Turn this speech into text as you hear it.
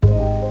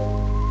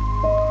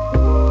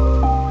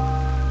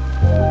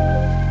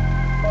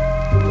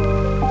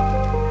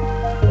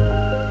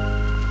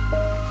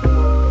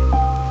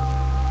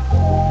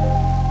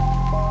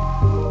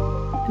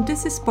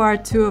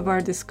part 2 of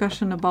our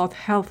discussion about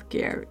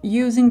healthcare,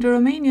 using the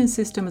Romanian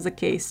system as a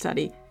case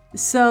study.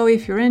 So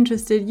if you're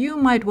interested, you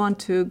might want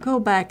to go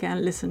back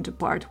and listen to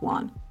part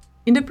 1.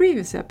 In the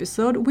previous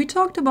episode, we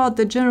talked about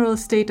the general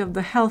state of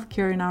the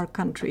healthcare in our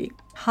country,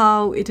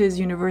 how it is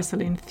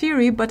universal in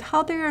theory, but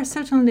how there are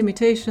certain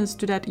limitations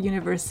to that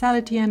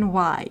universality and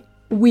why.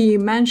 We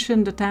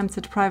mentioned attempts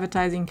at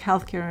privatizing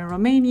healthcare in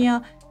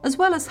Romania, as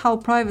well as how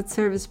private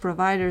service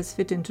providers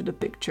fit into the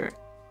picture.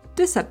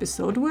 This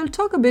episode, we'll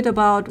talk a bit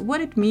about what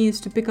it means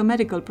to pick a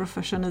medical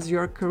profession as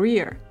your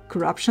career,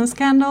 corruption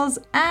scandals,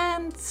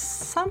 and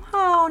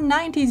somehow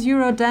 90s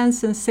Eurodance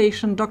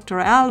sensation Dr.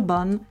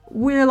 Alban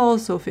will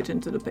also fit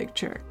into the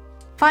picture.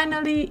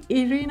 Finally,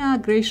 Irina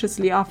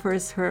graciously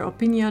offers her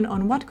opinion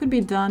on what could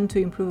be done to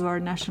improve our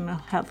national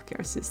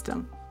healthcare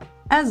system.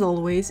 As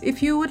always,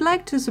 if you would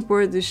like to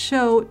support this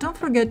show, don't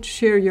forget to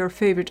share your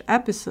favorite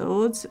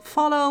episodes,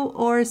 follow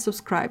or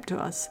subscribe to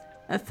us.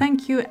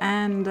 Thank you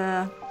and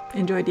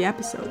enjoy the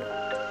episode.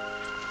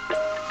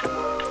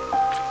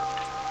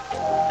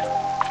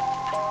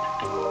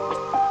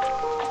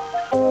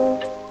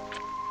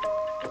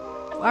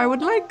 I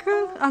would like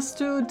us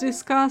to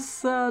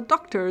discuss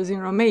doctors in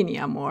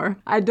Romania more.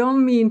 I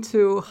don't mean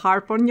to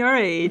harp on your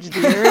age,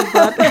 dear,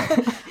 but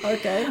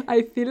okay.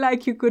 I feel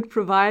like you could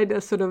provide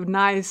a sort of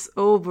nice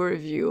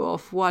overview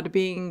of what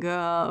being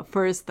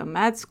first a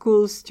med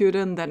school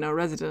student, then a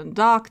resident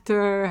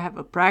doctor, have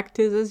a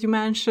practice, as you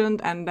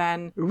mentioned, and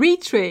then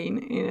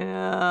retrain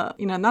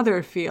in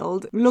another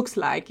field looks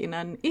like in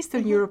an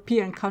Eastern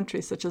European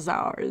country such as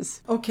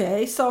ours.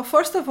 Okay, so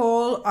first of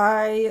all,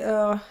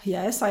 I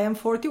am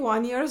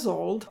 41 years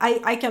old.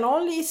 I can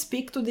only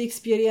speak to the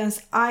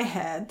experience I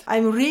had.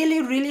 I'm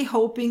really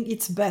hoping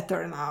it's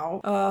better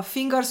now.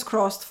 Fingers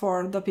crossed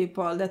for the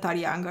people that are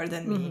younger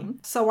than me.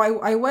 So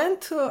I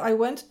went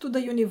to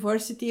the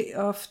University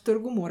of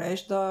Târgu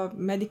Mureș, the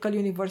Medical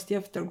University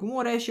of Târgu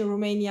Mureș in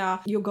Romania.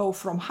 You go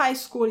from high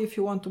school. If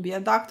you want to be a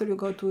doctor, you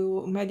go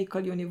to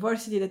medical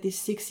university, that is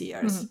 6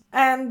 years.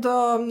 And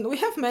we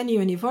have many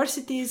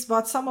universities,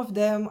 but some of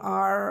them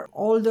are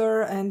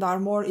older and are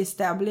more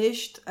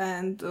established,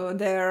 and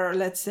their,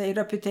 let's say,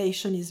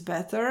 reputation is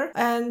better.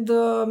 And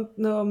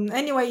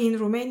anyway, in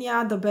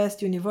Romania, the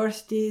best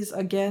universities,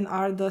 again,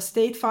 are the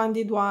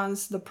state-funded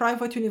ones. The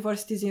private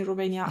universities in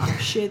Romania are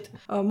shit.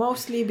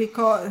 Mostly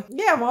because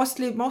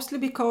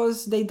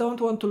they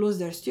don't want to lose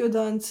their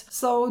students,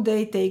 so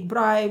they take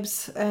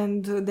bribes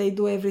and they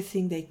do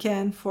everything they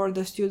can for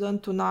the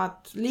student to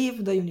not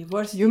leave the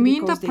university. You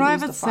mean the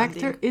private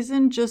sector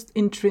isn't just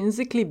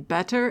intrinsically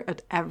better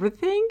at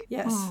everything?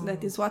 Yes,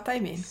 that is what I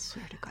mean.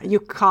 Swear to God. You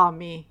call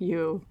me,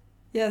 you.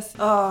 Yes,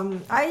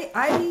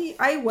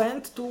 I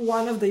went to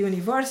one of the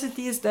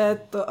universities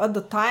that at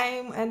the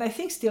time, and I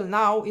think still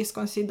now, is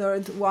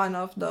considered one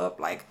of the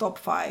top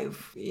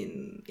 5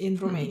 in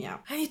Romania.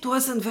 And it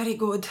wasn't very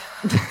good.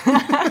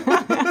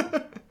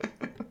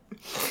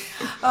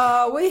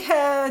 We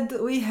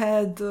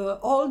had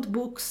old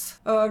books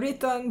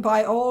written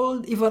by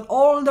even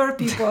older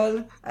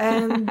people,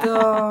 and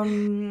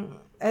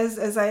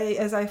as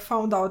I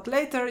found out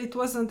later, it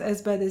wasn't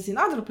as bad as in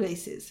other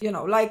places. You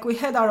know, like we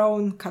had our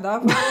own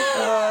cadaver.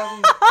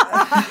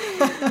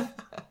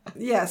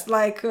 Yes,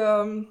 like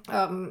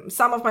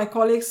some of my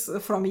colleagues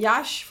from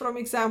Iași, for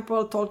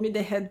example, told me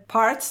they had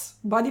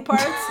body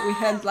parts. We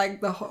had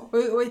like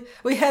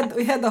we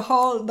had the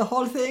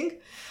whole thing.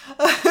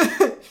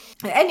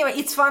 Anyway,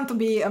 it's fun to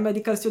be a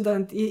medical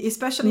student,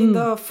 especially in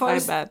the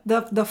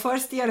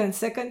first year and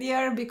second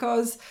year,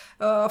 because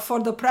for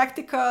the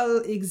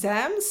practical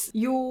exams,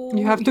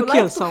 you have to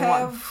kill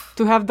someone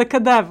to have the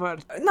cadaver.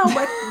 No,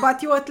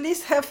 but you at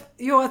least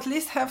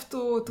have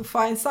to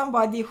find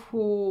somebody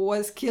who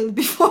was killed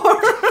before.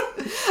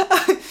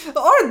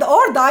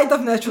 or died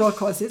of natural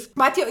causes.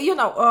 But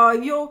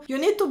you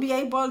need to be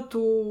able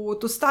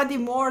to study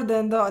more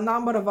than the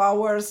number of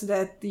hours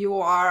that you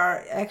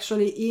are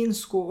actually in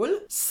school.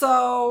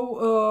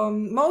 So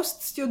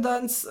most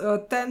students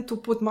tend to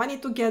put money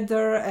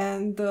together,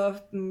 and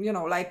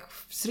like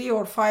 3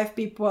 or 5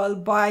 people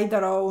buy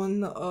their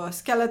own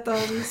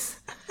skeletons.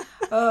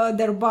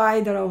 They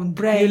buy their own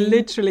brain. You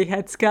literally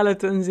had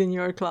skeletons in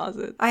your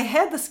closet. I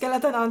had a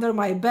skeleton under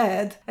my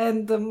bed,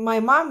 and my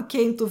mom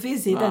came to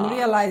visit and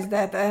realized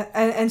that,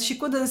 and she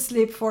couldn't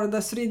sleep for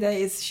the 3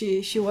 days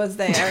she was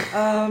there.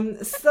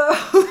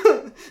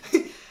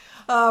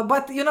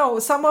 But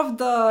some of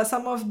the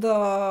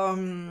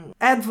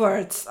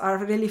adverts are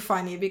really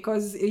funny,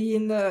 because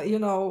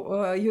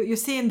you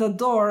see in the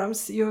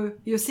dorms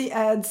you see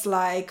ads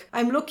like,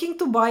 "I'm looking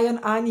to buy an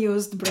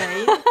unused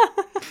brain."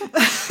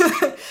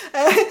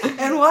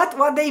 And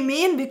what they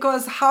mean,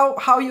 because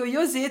how you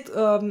use it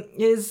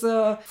is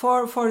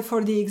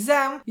for the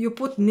exam, you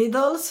put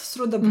needles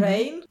through the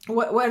brain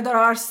where there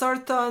are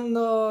certain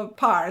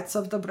parts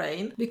of the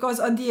brain, because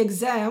at the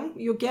exam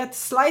you get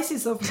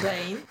slices of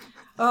brain.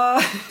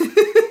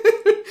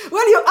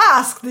 Well, you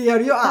asked, dear.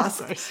 You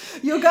asked.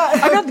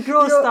 I got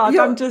grossed out.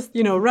 I'm just,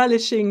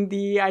 relishing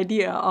the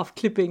idea of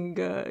clipping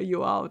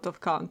you out of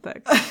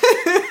context.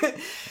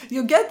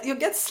 You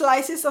get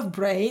slices of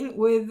brain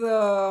with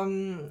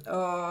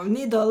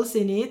needles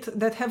in it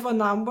that have a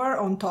number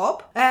on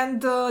top,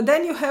 and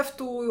then you have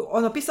to,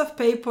 on a piece of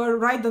paper,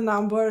 write the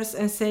numbers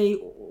and say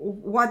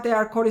what they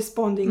are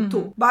corresponding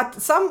to. But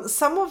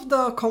some of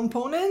the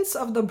components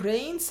of the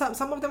brain,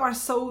 some of them are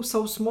so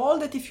small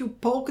that if you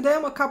poke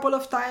them a couple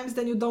of times,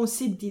 then you don't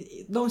see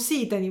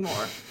it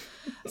anymore.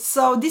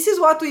 So this is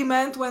what we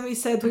meant when we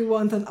said we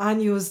want an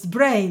unused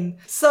brain.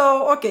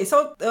 So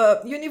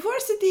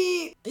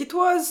university, it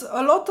was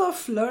a lot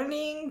of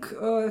learning,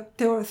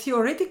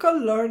 theoretical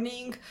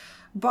learning,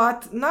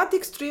 but not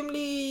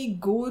extremely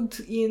good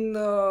in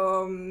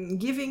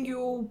giving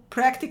you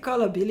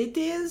practical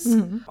abilities.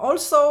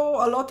 Also,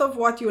 a lot of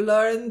what you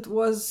learned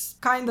was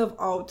kind of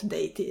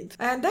outdated.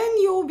 And then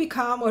you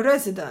become a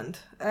resident.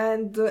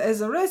 And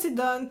as a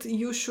resident,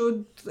 you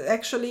should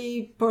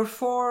actually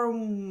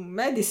perform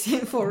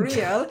medicine for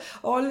real,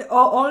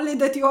 only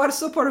that you are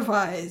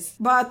supervised.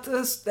 But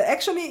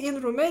actually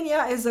in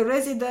Romania, as a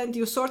resident,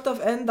 you sort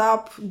of end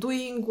up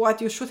doing what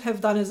you should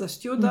have done as a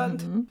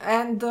student.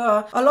 And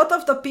a lot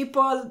of the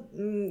people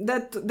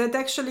that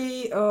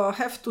actually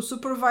have to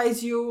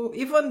supervise you,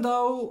 even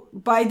though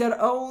by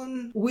their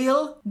own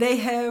will, they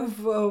have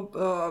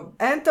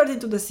entered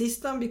into the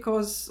system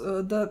because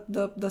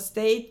the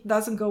state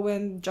doesn't go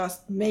and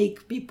just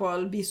make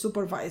people be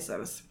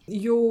supervisors.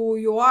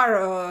 You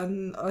are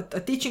a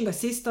teaching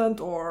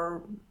assistant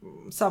or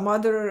some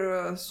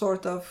other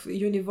sort of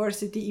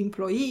university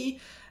employee,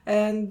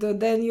 and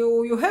then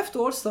you have to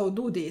also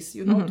do this,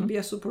 to be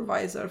a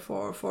supervisor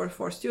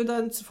for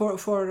students,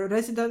 for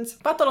residents.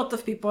 But a lot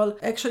of people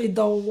actually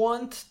don't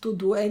want to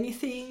do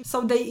anything,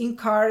 so they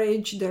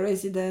encourage the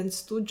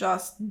residents to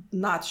just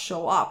not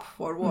show up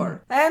for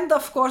work. And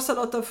of course, a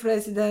lot of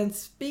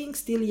residents, being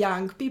still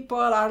young people,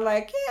 are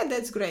like, yeah,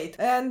 that's great.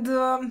 And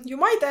you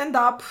might end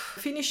up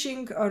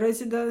finishing a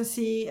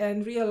residency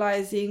and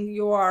realizing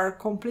you are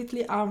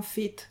completely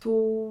unfit to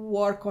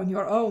work on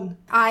your own.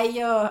 I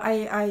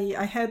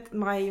had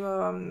my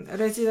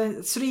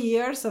 3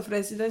 years of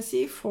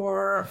residency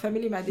for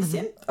family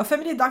medicine. A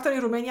family doctor in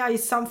Romania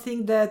is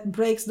something that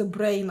breaks the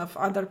brain of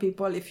other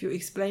people if you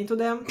explain to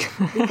them,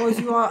 because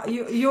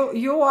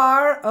you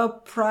are a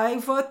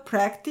private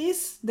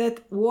practice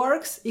that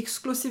works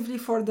exclusively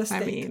for the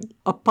state. I mean,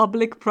 a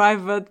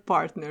public-private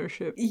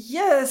partnership.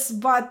 Yes,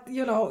 but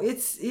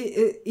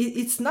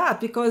it's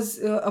not, because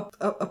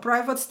a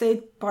private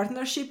state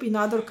partnership in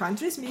other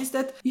countries means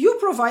that you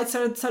provide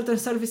certain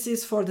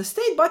services for the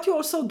state, but you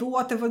also do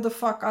whatever the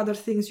fuck other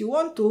things you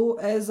want to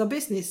as a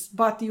business,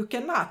 but you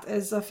cannot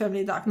as a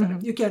family doctor.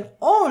 You can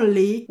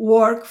only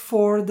work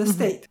for the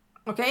state.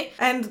 Okay,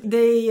 and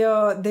they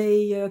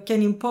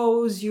can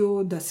impose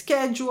you the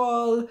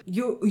schedule.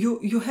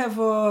 You have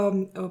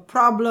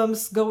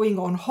problems going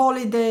on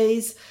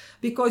holidays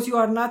because you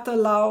are not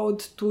allowed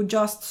to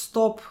just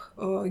stop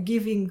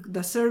giving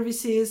the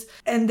services.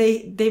 And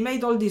they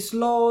made all these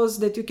laws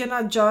that you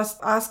cannot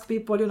just ask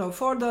people,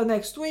 for the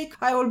next week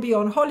I will be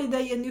on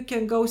holiday and you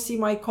can go see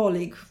my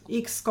colleague,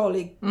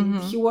 ex-colleague.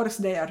 He works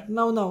there.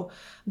 No.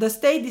 The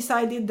state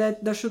decided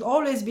that there should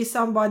always be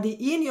somebody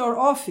in your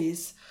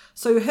office.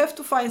 So you have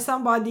to find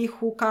somebody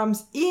who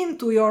comes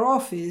into your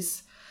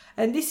office.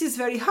 And this is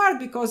very hard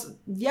because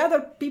the other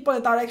people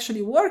that are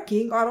actually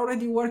working are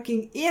already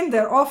working in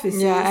their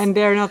offices. Yeah, and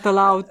they're not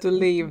allowed to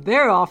leave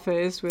their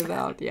office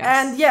without, yes.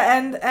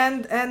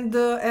 And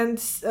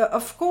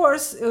of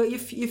course,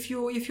 if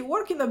you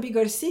work in a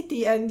bigger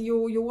city and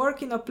you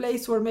work in a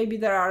place where maybe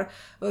there are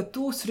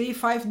 2, 3,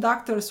 5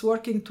 doctors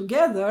working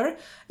together,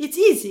 it's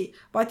easy.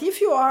 But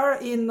if you are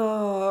in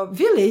a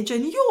village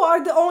and you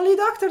are the only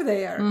doctor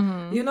there,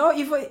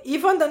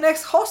 even the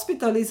next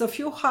hospital is a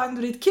few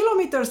 100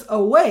 kilometers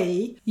away,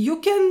 you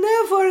can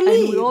never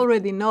leave. And we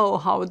already know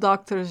how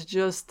doctors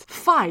just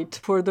fight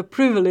for the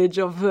privilege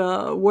of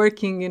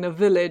working in a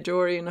village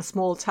or in a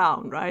small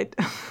town, right?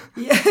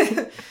 Yeah.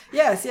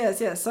 Yes.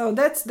 So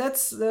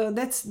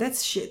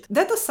that's shit.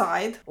 That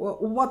aside,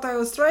 what I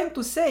was trying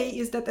to say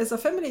is that as a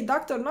family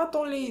doctor, not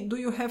only do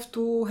you have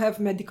to have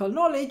medical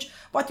knowledge,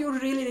 but you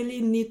really,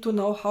 really need to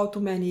know how to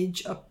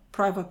manage a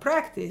private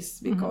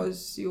practice,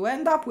 because you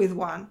end up with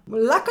one.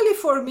 Luckily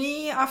for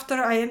me, after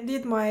I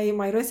ended my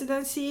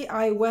residency,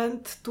 I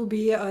went to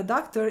be a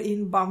doctor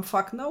in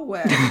bumfuck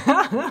nowhere,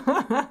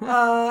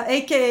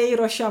 aka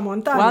Roșia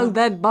Montana. Well,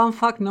 that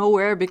bumfuck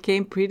nowhere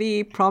became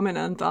pretty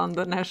prominent on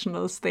the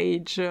national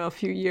stage a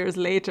few years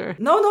later.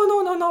 No.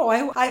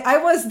 I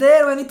was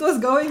there when it was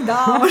going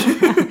down.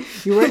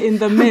 You were in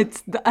the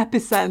midst, the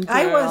epicenter.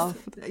 I was.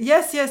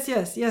 Yes.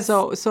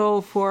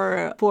 So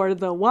for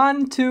the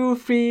 1, 2,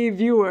 3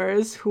 viewers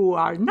listeners who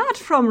are not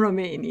from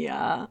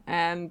Romania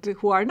and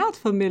who are not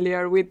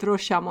familiar with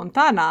Roșia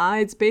Montana,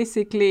 it's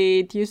basically,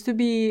 it used to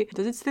be,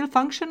 does it still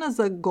function as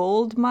a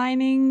gold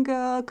mining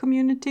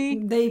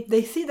community?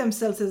 They see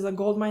themselves as a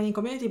gold mining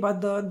community,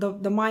 but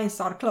the mines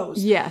are closed.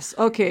 Yes,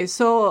 okay.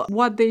 So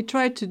what they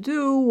tried to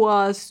do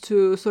was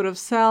to sort of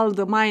sell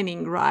the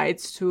mining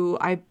rights to,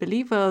 I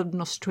believe,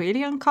 an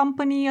Australian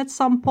company at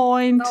some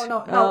point.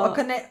 No,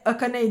 a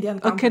Canadian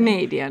company. A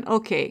Canadian,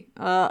 okay.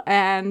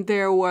 And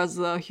there was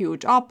a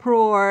huge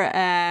uproar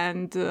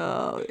and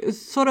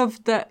sort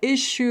of the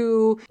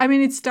issue. I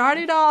mean, it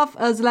started off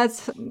as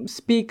let's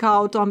speak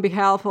out on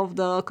behalf of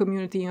the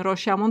community in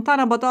Roșia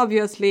Montana, but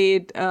obviously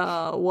it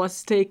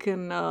was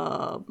taken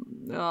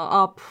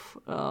up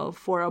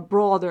for a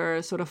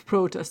broader sort of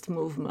protest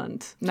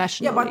movement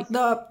nationally.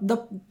 Yeah,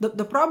 but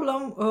the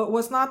problem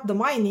was not the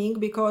mining,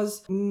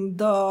 because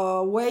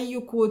the way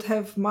you could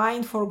have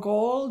mined for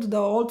gold, the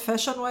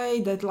old-fashioned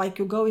way that like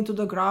you go into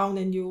the ground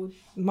and you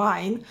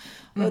mine,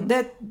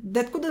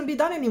 that couldn't be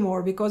done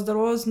anymore because there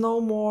was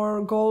no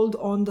more gold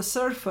on the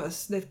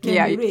surface that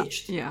can be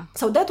reached. Yeah.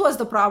 So that was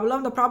the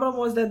problem. The problem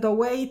was that the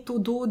way to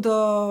do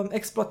the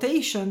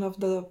exploitation of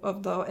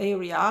the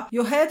area,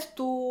 you had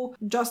to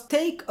just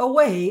take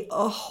away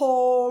a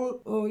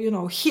whole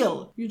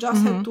hill. You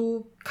just had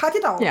to cut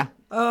it out. Yeah.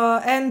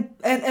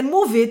 And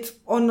move it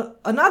on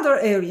another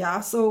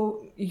area.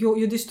 So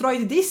you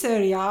destroyed this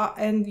area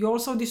and you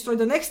also destroyed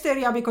the next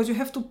area because you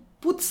have to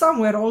put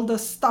somewhere all the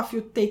stuff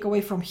you take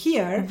away from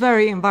here.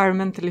 Very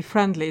environmentally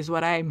friendly is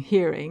what I'm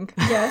hearing.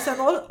 Yes,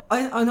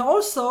 and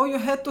also you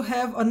had to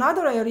have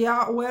another area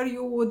where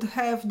you would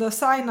have the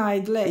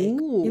cyanide lake.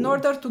 Ooh. In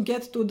order to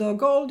get to the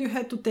gold, you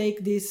had to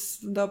take the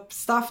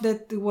stuff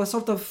that was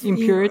sort of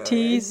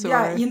impurities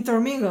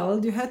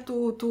intermingled. You had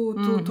to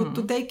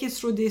take it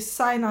through this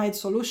cyanide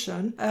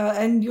solution,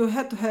 and you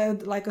had to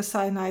have like a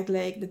cyanide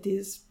lake that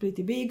is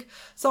pretty big.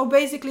 So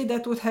basically,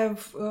 that would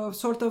have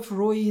sort of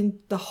ruined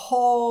the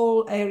whole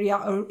area,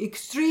 an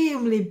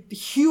extremely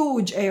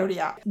huge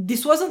area.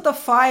 This wasn't a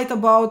fight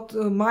about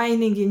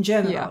mining in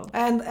general.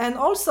 And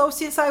also,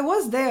 since I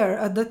was there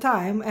at the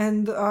time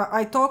and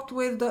I talked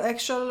with the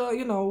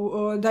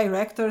actual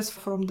directors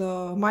from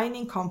the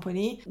mining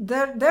company,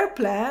 their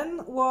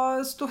plan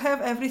was to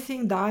have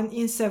everything done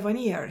in 7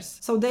 years.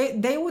 So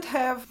they would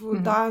have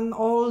done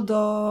all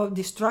the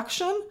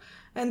destruction,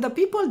 and the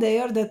people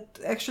there that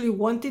actually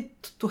wanted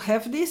to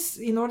have this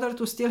in order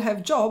to still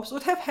have jobs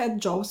would have had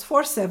jobs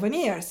for 7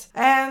 years.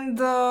 And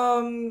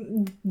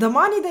the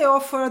money they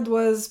offered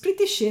was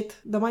pretty shit.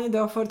 The money they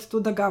offered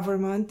to the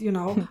government,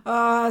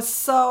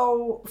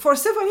 So for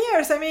 7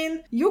 years, I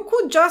mean, you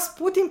could just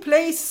put in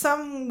place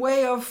some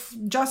way of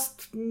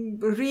just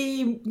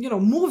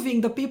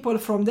moving the people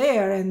from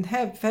there and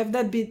have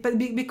that be, but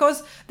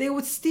because they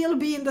would still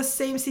be in the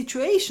same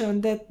situation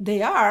that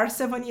they are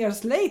 7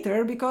 years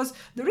later, because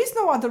there is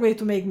no other way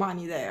to make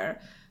money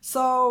there.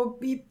 So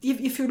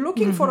if you're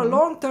looking for a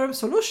long-term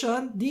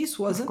solution, this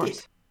wasn't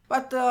it.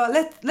 But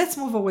let's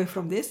move away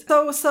from this.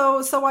 So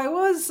I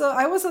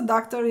was a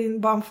doctor in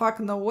bumfuck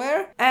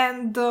nowhere,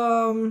 and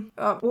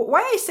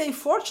why I say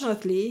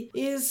fortunately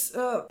is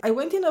I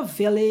went in a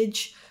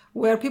village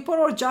where people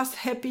were just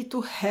happy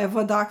to have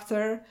a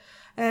doctor.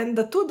 And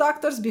the 2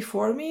 doctors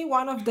before me,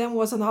 one of them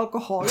was an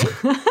alcoholic,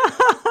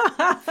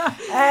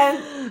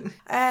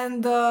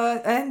 and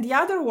the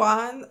other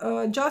one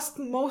just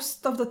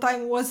most of the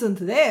time wasn't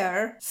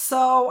there.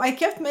 So I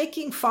kept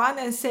making fun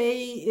and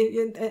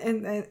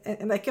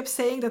I kept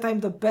saying that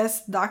I'm the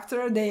best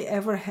doctor they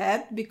ever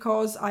had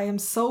because I am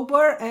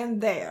sober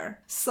and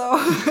there. So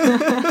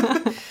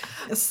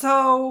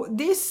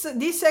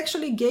this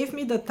actually gave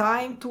me the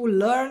time to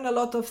learn a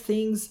lot of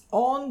things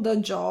on the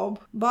job,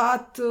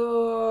 but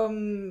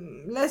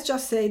let's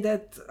just say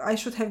that I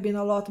should have been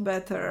a lot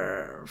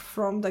better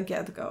from the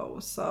get-go.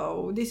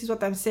 So this is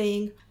what I'm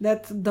saying,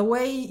 that the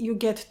way you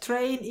get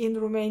trained in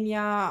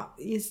Romania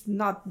is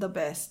not the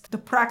best. The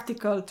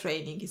practical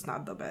training is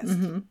not the best.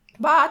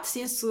 But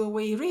since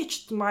we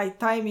reached my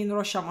time in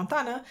Roșia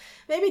Montana,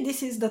 maybe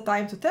this is the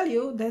time to tell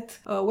you that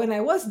when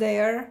I was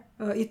there,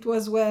 it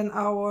was when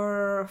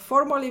our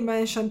formerly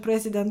mentioned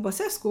President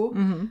Băsescu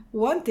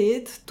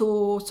wanted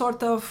to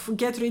sort of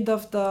get rid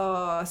of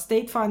the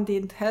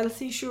state-funded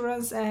health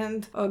insurance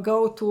and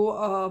go to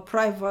a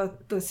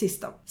private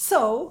system.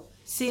 So,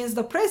 since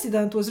the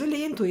president was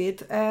really into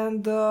it,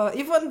 and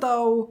even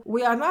though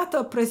we are not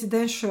a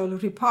presidential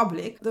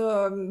republic,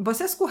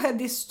 Băsescu had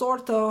this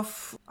sort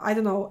of,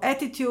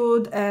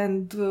 attitude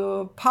and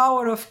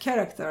power of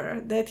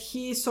character that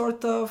he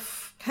sort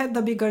of had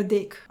the bigger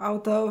dick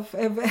out of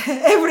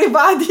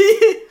everybody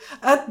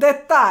at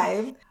that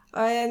time.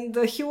 And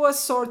he was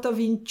sort of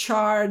in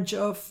charge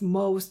of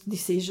most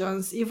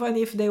decisions, even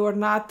if they were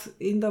not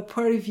in the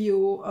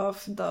purview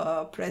of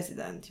the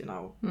president,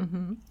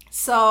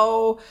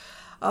 So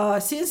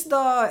Since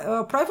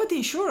the private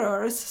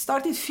insurers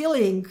started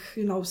feeling,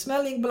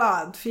 smelling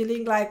blood,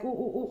 feeling like,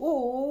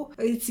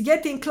 it's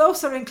getting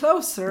closer and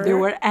closer. They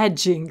were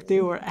edging so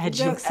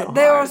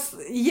they hard.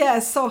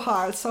 Yes, so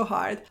hard.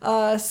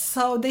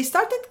 So they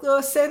started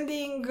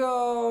sending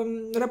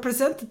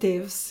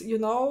representatives,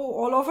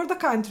 all over the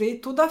country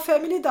to the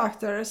family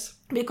doctors,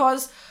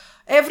 because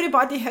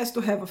everybody has to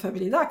have a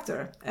family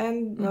doctor,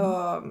 and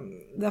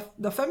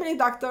the family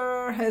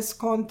doctor has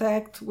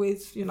contact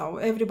with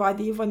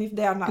everybody, even if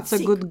they are not sick.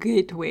 It's a good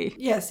gateway.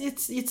 Yes,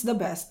 it's the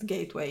best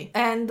gateway.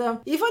 And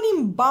even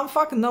in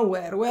bumfuck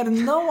nowhere, where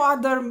no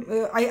other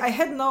I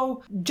had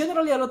no,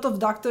 generally a lot of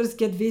doctors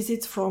get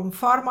visits from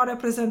pharma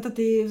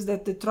representatives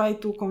that they try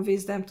to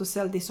convince them to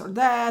sell this or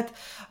that.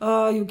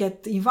 You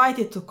get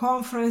invited to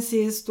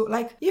conferences, to,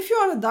 like, if you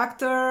are a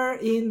doctor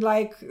in,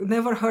 like,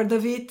 never heard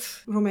of it,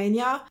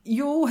 Romania,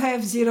 you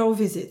have 0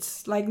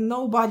 visits. Like,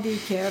 nobody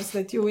cares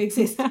that you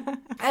exist.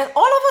 And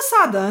all of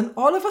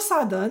a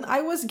sudden,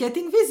 I was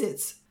getting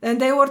visits. And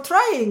they were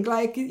trying,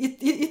 like,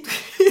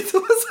 it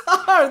was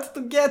hard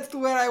to get to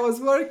where I was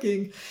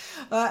working.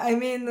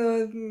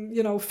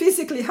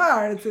 Physically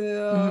hard.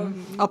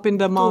 Up in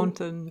the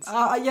mountains.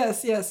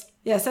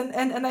 Yes.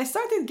 And I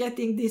started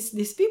getting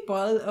these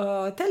people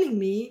telling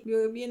me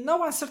in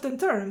no uncertain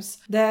terms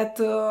that,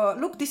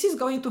 look, this is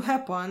going to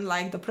happen.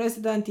 Like, the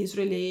president is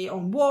really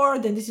on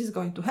board and this is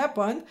going to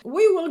happen.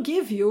 We will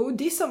give you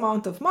this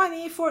amount of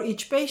money for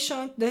each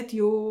patient that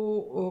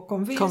you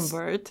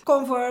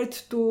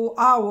convert to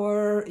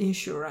our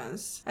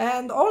insurance.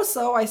 And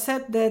also I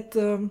said that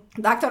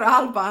Dr.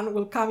 Alban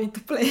will come into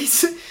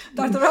place.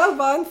 Dr.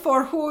 Alban,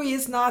 for who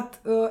is not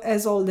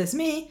as old as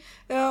me,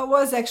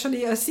 was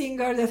actually a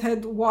singer that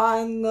had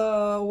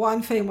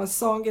one famous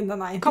song in the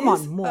 90s. Come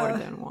on, more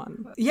than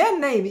one. Yeah,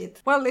 name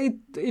it. Well,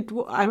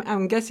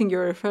 I'm guessing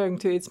you're referring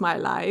to It's My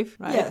Life,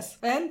 right? Yes,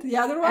 and the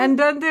other one? And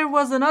then there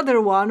was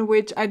another one,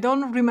 which I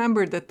don't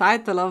remember the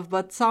title of,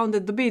 but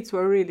the beats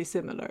were really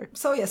similar.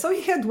 So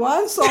he had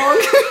one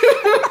song.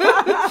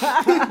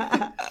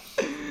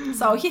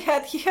 So he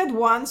had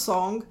one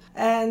song,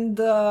 and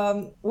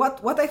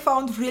what I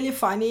found really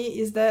funny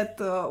is that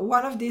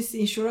one of these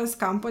insurance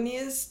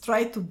companies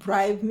tried to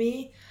bribe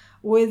me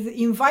with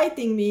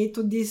inviting me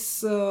to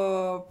this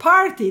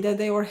party that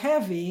they were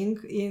having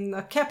in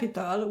a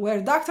capital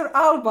where Dr.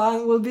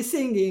 Alban will be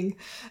singing.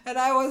 And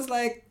I was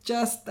like,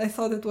 I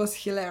thought it was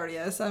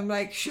hilarious. I'm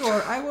like,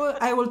 sure,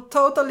 I will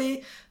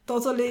totally,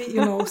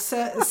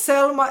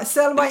 sell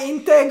my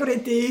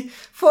integrity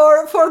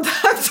for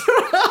Dr.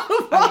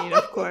 Alban. I mean,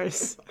 of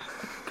course.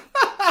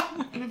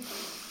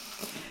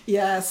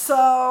 Yeah,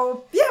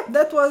 so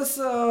that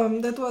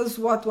was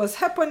what was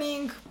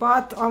happening,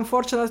 but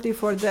unfortunately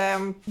for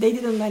them, they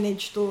didn't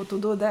manage to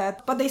do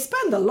that. But they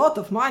spent a lot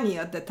of money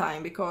at the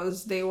time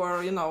because they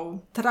were,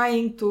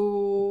 trying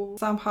to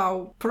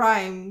somehow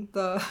prime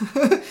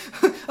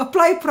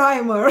apply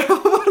primer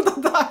for the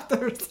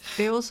doctors.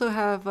 They also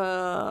have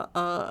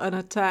an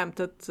attempt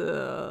at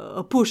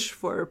a push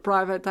for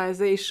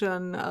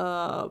privatization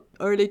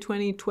early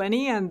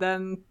 2020, and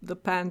then the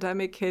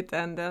pandemic hit,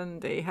 and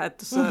then they had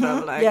to sort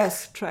of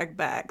track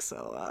back.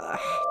 So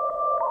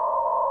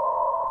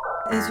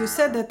as you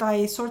said, that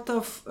I sort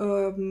of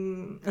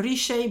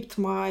reshaped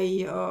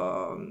my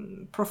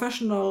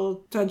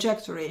professional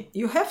trajectory.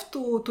 You have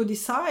to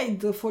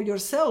decide for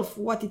yourself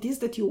what it is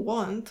that you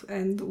want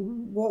and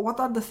what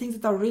are the things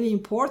that are really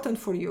important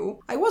for you.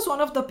 I was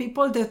one of the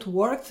people that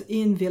worked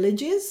in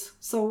villages,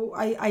 so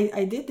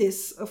I did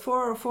this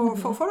for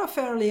a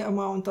fairly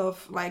amount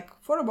of, like,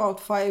 for about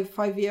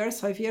 5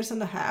 years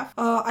and a half.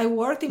 I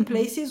worked in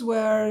places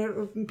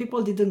where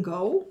people didn't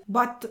go,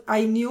 but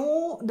I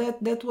knew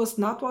that was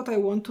not what I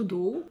want to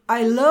do.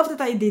 I love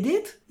that I did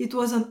it. It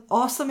was an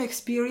awesome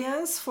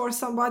experience for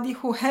somebody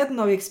who had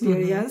no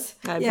experience.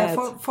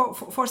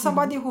 For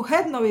somebody who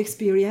had no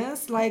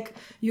experience, like,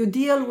 you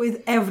deal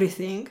with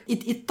everything.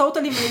 It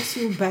totally makes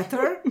you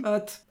better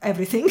at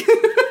everything.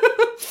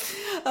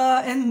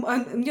 And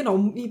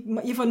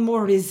even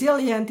more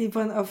resilient,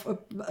 even of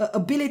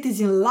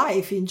abilities in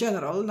life in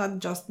general, not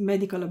just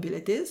medical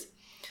abilities.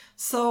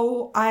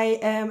 So I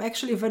am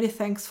actually very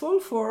thankful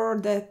for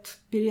that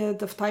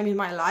period of time in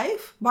my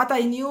life. But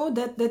I knew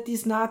that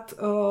is not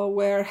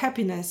where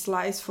happiness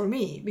lies for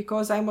me,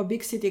 because I'm a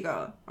big city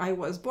girl. I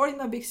was born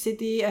in a big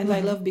city and I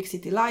love big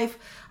city life.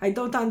 I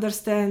don't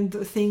understand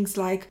things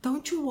like,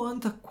 don't you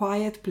want a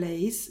quiet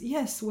place?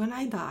 Yes, when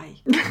I die.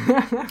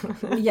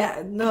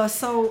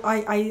 So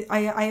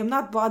I am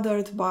not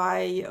bothered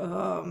by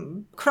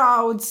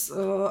crowds,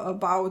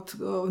 about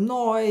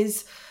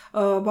noise,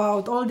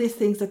 about all these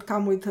things that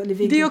come with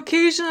living. The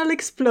occasional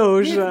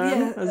explosion,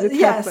 as it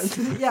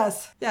happened.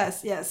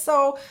 Yes.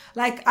 So,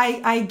 like,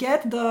 I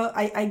get the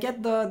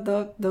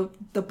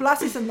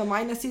pluses and the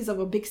minuses of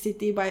a big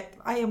city, but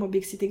I am a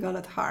big city girl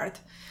at heart.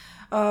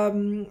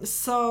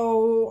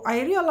 So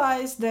I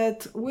realized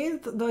that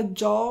with the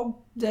job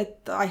that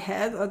I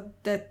had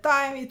at that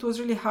time, it was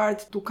really hard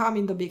to come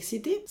in the big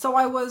city. So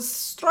I was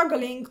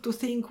struggling to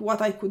think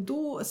what I could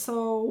do.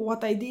 So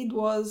what I did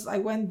was I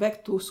went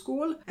back to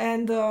school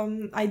and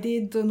I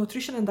did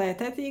nutrition and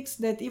dietetics,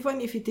 that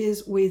even if it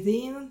is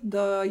within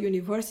the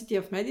University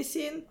of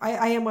Medicine,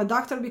 I am a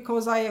doctor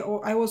because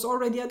I was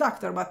already a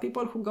doctor, but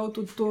people who go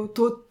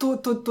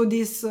to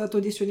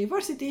this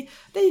university,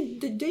 they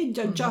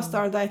just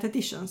are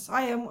dietitians.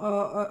 I am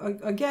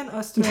again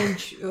a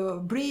strange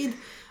breed.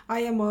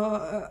 I am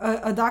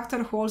a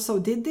doctor who also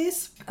did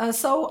this.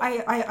 So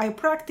I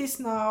practice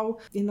now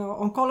in an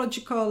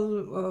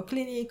oncological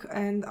clinic,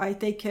 and I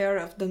take care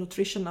of the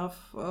nutrition of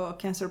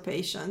cancer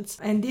patients.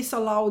 And this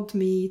allowed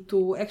me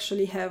to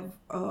actually have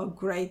a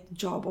great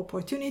job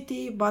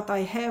opportunity, but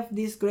I have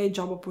this great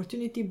job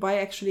opportunity by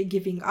actually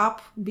giving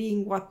up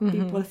being what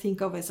people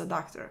think of as a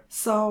doctor.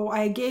 So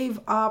I gave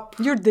up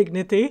your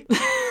dignity.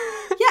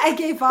 I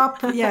gave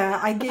up. Yeah,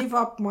 I gave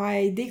up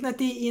my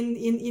dignity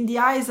in the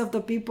eyes of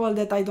the people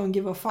that I don't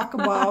give a fuck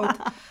about,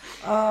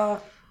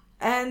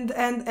 and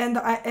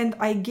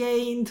I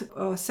gained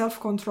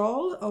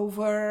self-control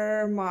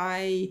over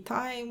my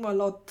time a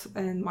lot,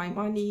 and my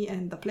money,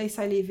 and the place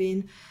I live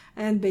in,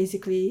 and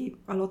basically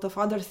a lot of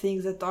other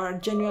things that are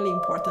genuinely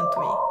important to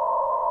me.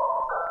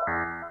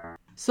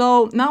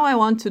 So now I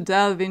want to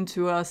delve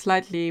into a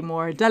slightly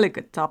more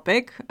delicate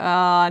topic,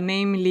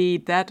 namely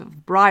that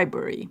of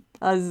bribery.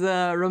 As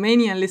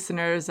Romanian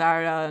listeners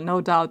are no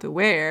doubt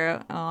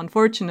aware,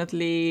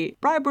 unfortunately,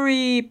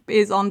 bribery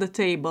is on the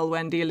table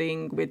when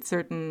dealing with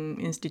certain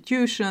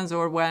institutions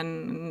or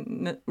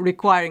when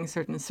requiring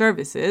certain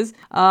services.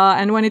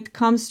 And when it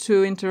comes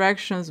to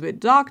interactions with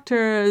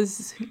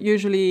doctors,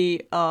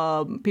 usually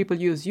people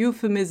use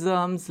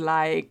euphemisms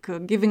like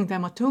giving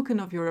them a token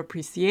of your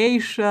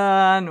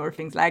appreciation or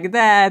things like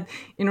that.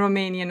 In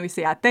Romanian, we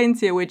say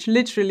atenție, which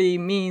literally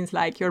means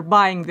like you're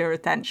buying their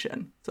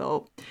attention.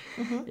 So,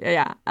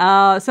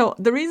 so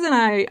the reason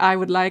I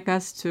would like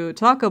us to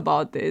talk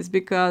about this,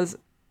 because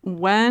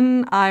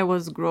when I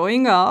was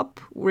growing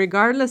up,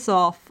 regardless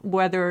of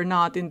whether or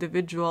not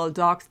individual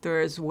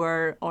doctors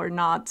were or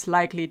not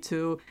likely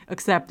to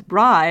accept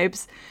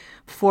bribes,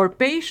 for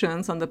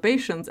patients, on the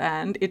patient's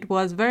end, it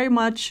was very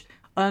much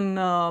an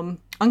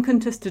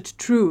uncontested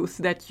truth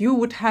that you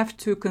would have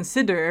to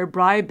consider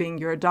bribing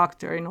your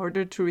doctor in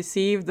order to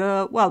receive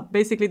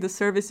basically the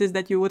services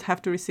that you would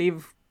have to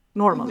receive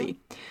normally.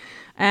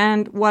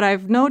 And what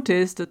I've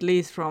noticed, at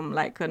least from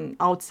like an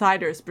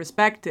outsider's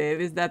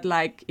perspective, is that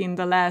like in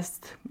the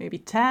last maybe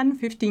 10,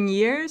 15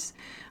 years,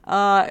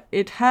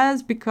 it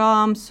has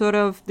become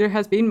there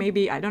has been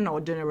maybe, I don't know,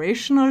 a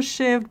generational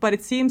shift, but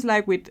it seems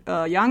like with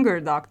younger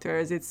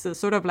doctors, it's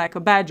sort of like a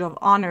badge of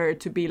honor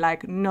to be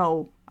like,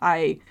 no,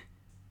 I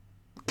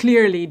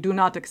clearly do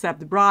not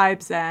accept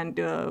bribes, and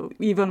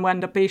even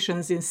when the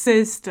patients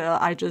insist,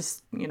 I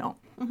just,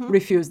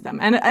 refuse them.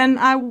 And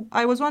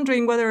I was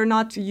wondering whether or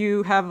not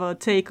you have a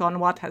take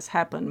on what has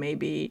happened,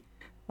 maybe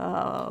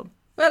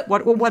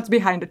what's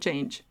behind the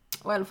change.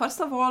 Well, first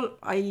of all,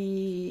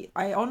 I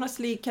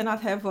honestly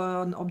cannot have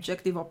an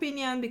objective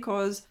opinion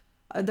because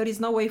there is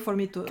no way for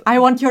me to. I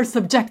want your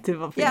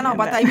subjective opinion. Yeah, no,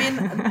 but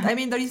I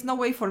mean, there is no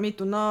way for me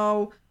to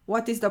know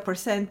what is the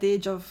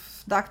percentage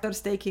of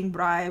doctors taking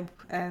bribe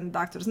and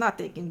doctors not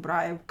taking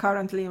bribe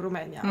currently in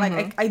Romania.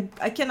 Like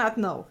I cannot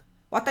know.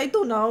 What I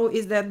do know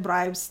is that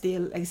bribes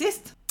still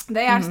exist.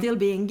 They are still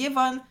being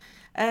given.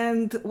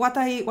 And what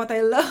I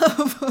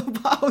love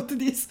about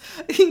this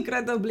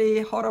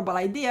incredibly horrible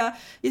idea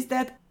is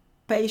that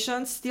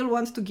patients still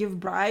want to give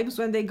bribes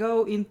when they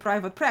go in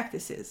private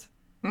practices,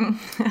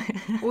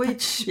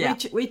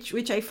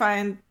 which I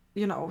find,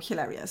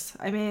 hilarious.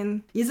 I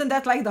mean, isn't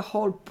that like the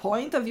whole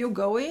point of you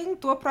going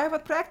to a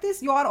private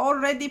practice? You are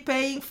already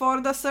paying for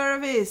the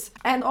service.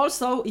 And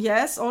also,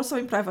 yes, also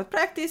in private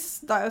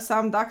practice,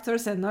 some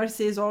doctors and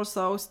nurses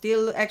also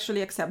still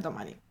actually accept the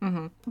money.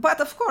 But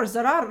of course,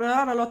 there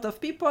are a lot of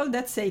people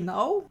that say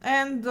no.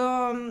 And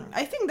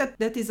I think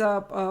that is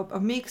a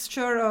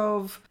mixture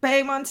of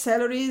payment,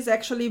 salaries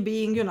actually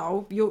being,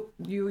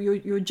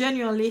 you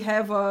genuinely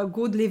have a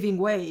good living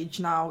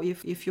wage now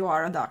if you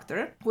are a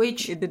doctor,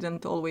 which it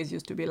didn't always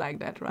used to be like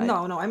that, right?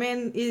 No. I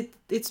mean,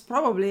 it's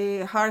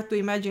probably hard to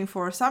imagine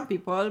for some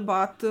people,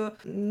 but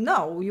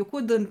no, you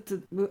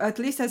couldn't, at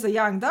least as a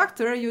young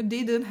doctor, you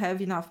didn't have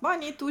enough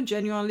money to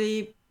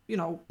genuinely,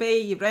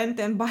 pay rent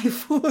and buy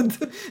food.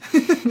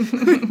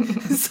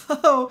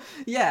 So,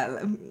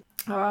 yeah.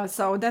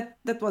 So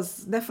that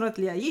was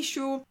definitely an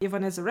issue.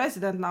 Even as a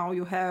resident now,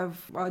 you have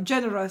a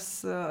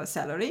generous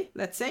salary,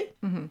 let's say,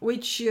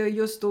 which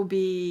used to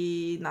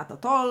be not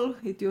at all.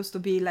 It used to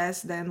be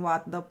less than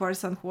what the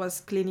person who was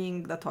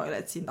cleaning the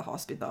toilets in the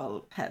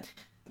hospital had.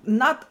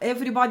 Not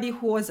everybody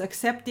who was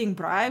accepting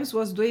bribes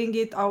was doing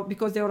it out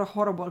because they were a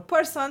horrible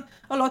person.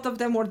 A lot of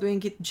them were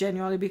doing it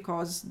genuinely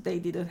because they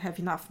didn't have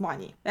enough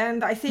money.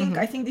 And I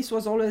think this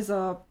was always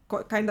a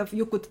kind of,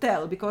 you could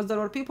tell, because there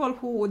were people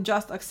who would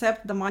just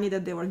accept the money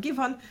that they were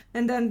given,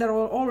 and then there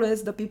were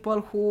always the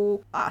people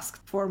who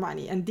asked for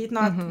money and did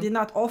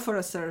not offer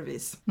a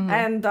service.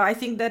 And I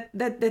think that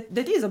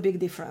is a big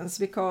difference,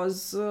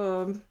 because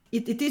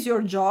it is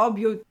your job.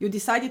 You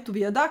decided to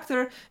be a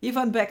doctor.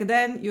 Even back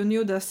then, you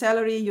knew the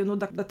salary, you knew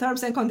the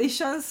terms and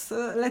conditions,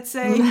 let's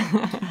say.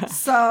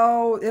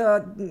 So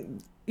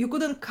you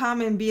couldn't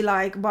come and be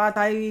like, but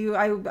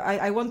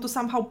I want to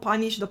somehow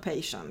punish the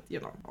patient.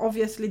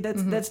 Obviously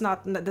that's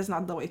not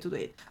the way to do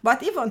it.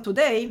 But even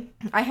today,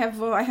 I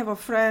have a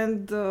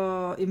friend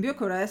in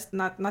Bucharest,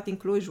 not in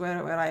Cluj,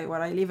 where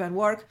I live and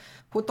work,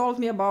 who told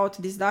me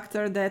about this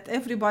doctor that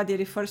everybody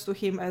refers to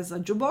him as a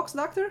jukebox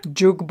doctor.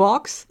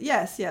 Jukebox?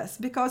 Yes,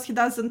 because he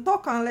doesn't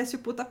talk unless you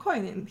put a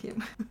coin in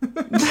him.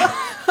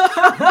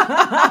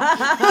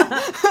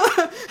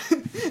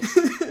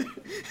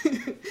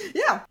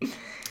 Yeah.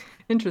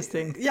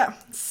 Interesting. Yeah.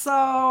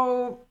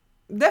 So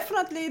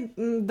definitely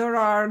there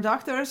are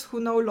doctors who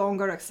no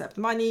longer accept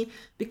money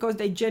because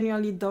they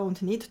genuinely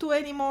don't need to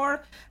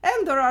anymore.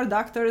 And there are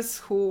doctors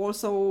who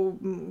also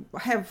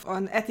have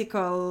an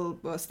ethical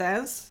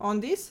stance on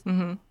this.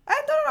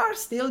 And there are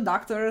still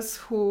doctors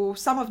who,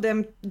 some of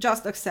them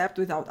just accept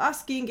without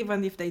asking,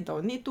 even if they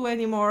don't need to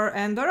anymore.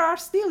 And there are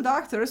still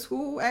doctors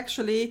who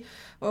actually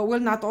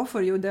will not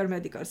offer you their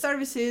medical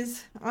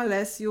services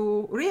unless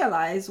you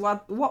realize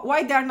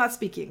why they're not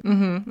speaking.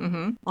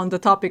 On the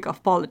topic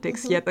of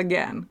politics, yet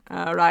again,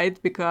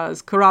 right?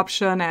 Because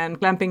corruption and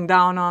clamping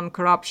down on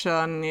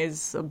corruption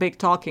is a big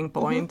talking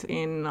point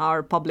in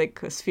our public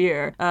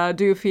sphere.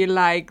 Do you feel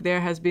like there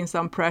has been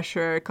some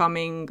pressure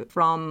coming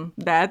from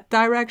that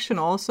direction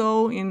also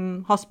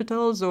in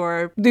hospitals,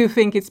 or do you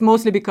think it's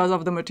mostly because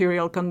of the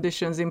material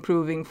conditions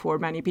improving for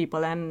many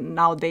people and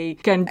now they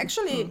can...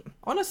 Actually,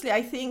 honestly,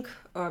 I think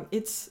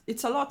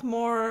it's a lot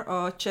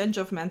more change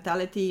of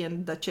mentality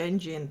and the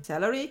change in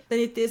salary than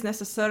it is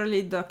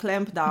necessarily the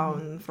clamp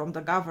down from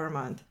the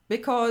government,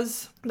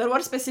 because there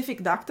were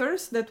specific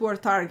doctors that were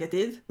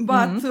targeted,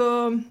 but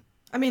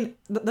I mean,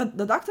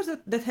 the doctors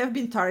that have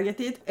been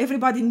targeted,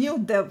 everybody knew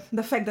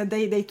the fact that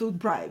they took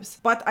bribes.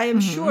 But I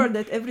am sure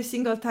that every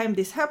single time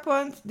this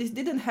happened, this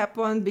didn't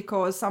happen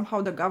because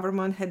somehow the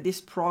government had this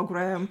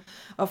program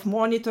of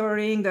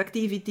monitoring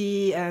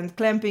activity and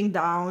clamping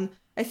down.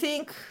 I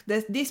think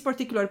that these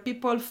particular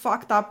people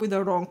fucked up with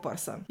the wrong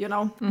person,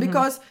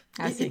 because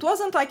it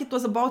wasn't like it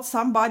was about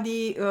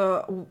somebody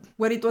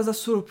where it was a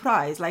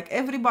surprise. Like,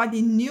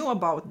 everybody knew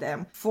about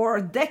them for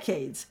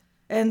decades.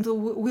 And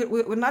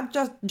we're not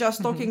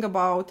just talking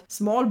about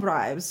small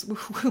bribes.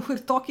 We're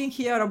talking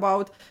here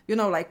about,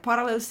 like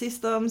parallel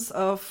systems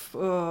of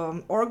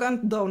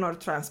organ donor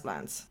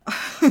transplants.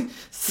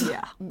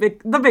 Yeah,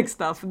 the big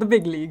stuff, the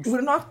big leagues.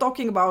 We're not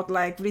talking about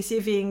like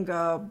receiving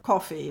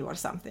coffee or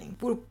something.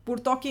 We're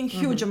talking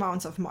huge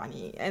amounts of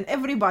money, and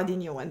everybody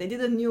knew, and they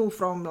didn't knew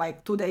from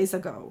like 2 days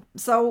ago.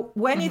 So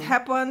when it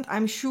happened,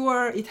 I'm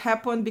sure it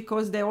happened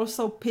because they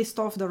also pissed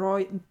off the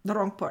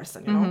wrong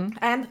person,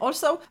 And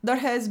also there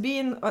has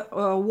been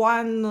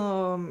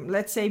one,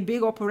 let's say,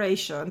 big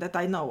operation that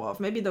I know of.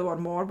 Maybe there were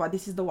more, but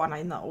this is the one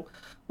I know.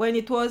 When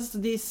it was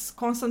this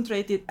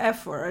concentrated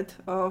effort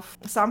of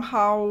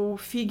somehow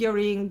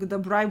figuring the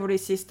bribery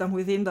system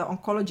within the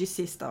oncology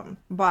system.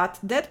 But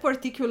that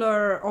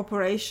particular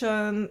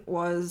operation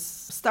was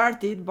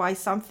started by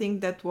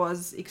something that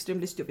was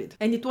extremely stupid.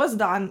 And it was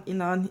done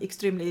in an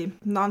extremely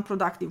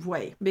non-productive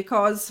way,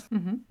 because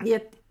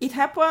it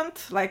happened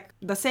like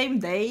the same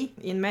day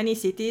in many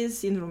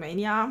cities in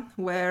Romania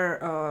where,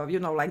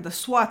 like the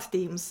SWAT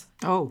teams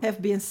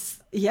have been,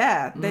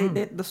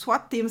 the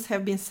SWAT teams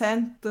have been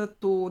sent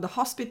to the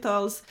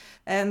hospitals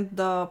and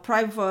the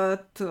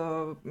private,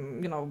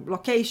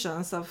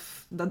 locations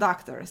of the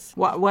doctors.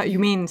 What you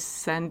mean,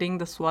 sending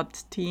the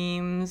SWAT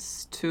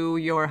teams to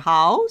your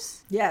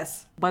house?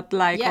 Yes. But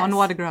on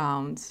what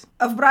grounds?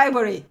 Of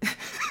bribery.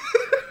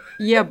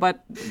 Yeah, but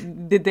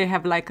did they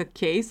have like a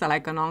case,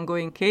 like an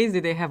ongoing case?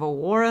 Did they have a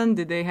warrant?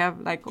 Did they have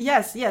like...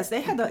 Yes,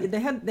 they had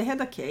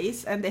a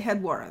case and they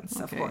had warrants,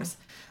 of course.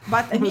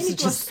 But I mean,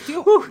 it was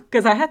still...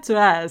 Because I had to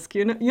ask,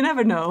 you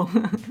never know.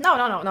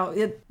 No.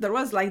 There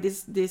was like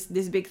this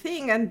big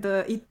thing, and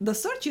the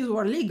searches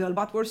were legal,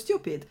 but were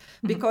stupid.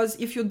 Because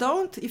if you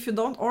don't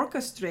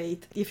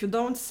orchestrate, if you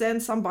don't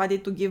send somebody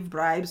to give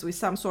bribes with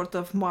some sort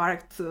of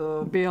marked...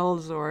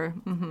 bills or...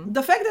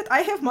 The fact that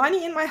I have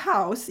money in my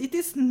house, it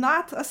is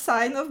not a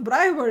sign of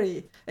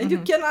bribery. And you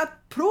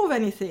cannot prove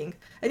anything.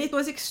 And it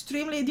was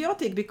extremely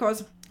idiotic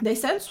because they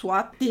sent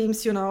SWAT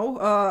teams, to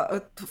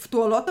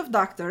a lot of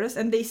doctors,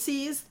 and they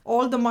seized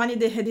all the money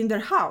they had in their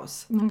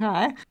house.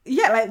 Okay.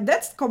 Yeah, like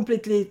that's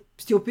completely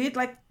stupid.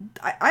 Like,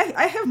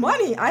 I have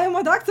money. I am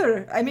a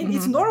doctor. I mean,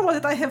 it's normal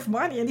that I have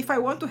money. And if I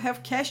want to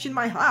have cash in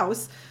my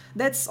house,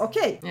 that's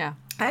okay. Yeah.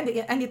 And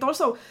it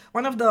also,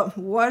 one of the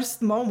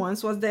worst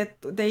moments was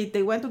that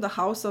they went to the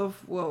house of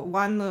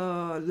one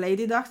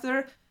lady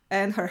doctor,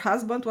 and her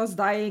husband was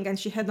dying, and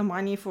she had the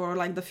money for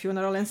like the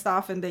funeral and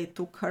stuff, and they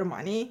took her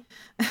money.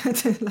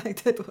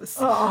 Like that was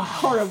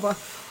horrible,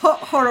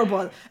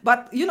 horrible.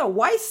 But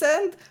why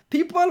send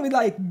people with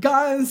like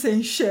guns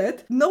and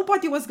shit?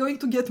 Nobody was going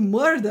to get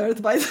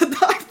murdered by the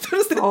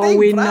doctors that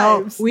take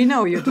bribes. We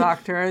know you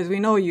doctors. We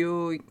know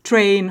you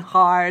train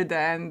hard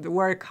and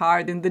work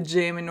hard in the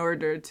gym in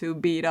order to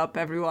beat up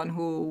everyone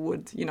who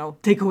would,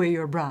 take away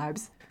your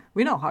bribes.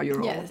 We know how you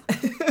roll. Yes.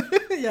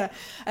 Yeah.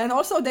 And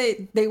also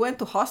they went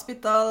to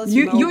hospitals.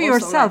 You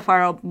yourself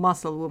are a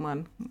muscle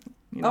woman.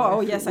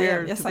 Yes, I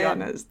am. Yes, I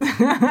am. Honest.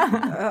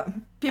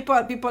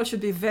 People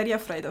should be very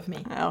afraid of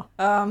me. Oh.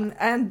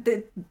 And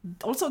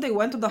they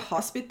went to the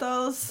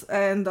hospitals,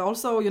 and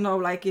also,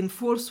 like in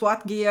full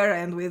SWAT gear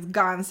and with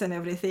guns and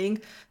everything.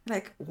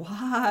 Like,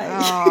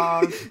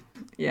 why?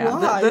 Yeah,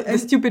 why? The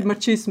stupid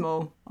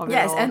machismo of it all.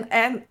 Yes,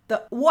 and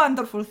the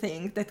wonderful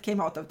thing that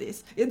came out of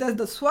this is that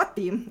the SWAT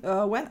team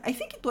went. I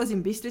think it was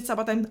in Bistrica,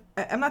 but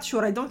I'm not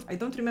sure. I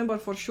don't remember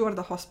for sure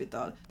the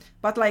hospital.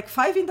 But like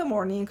 5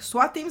 a.m,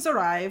 SWAT teams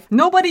arrive.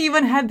 Nobody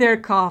even had their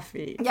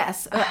coffee.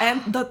 Yes,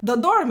 and the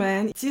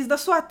doorman sees the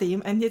SWAT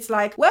team, and it's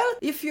like, well,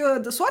 if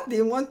the SWAT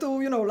team want to,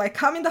 like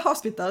come in the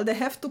hospital, they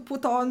have to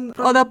put on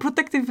the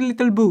protective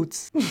little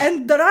boots.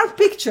 And there are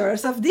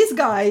pictures of these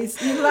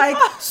guys in like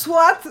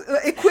SWAT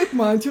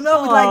equipment, with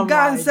like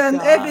guns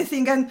and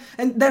everything, and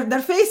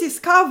their face is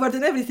covered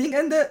and everything,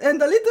 and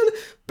the little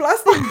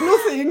plastic blue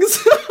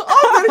things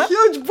on their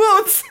huge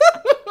boots.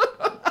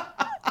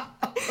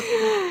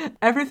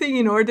 Everything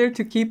in order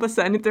to keep a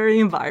sanitary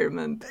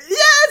environment.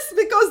 Yes,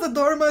 because the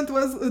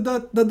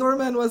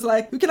doorman was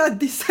like, you cannot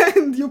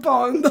descend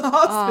upon the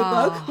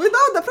hospital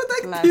without the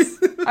protective.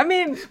 I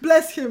mean,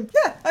 bless him.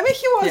 Yeah, I mean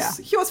he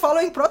was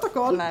following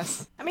protocol.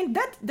 Bless. I mean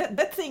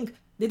that thing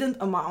didn't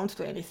amount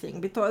to anything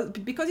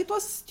because it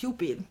was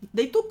stupid.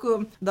 They took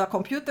the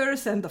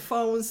computers and the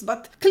phones,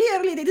 but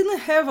clearly they didn't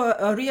have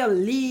a real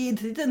lead.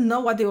 They didn't know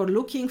what they were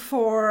looking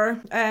for.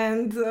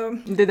 And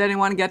did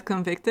anyone get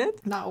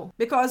convicted? No,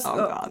 because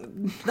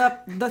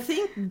the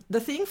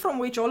thing from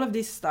which all of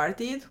this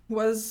started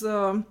was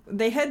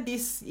they had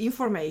this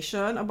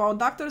information about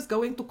doctors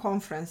going to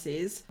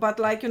conferences, but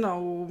like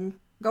going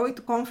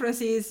to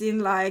conferences in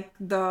like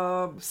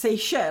the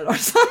Seychelles or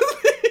something.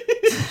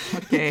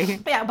 Okay.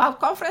 Yeah, about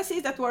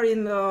conferences that were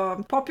in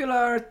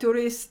popular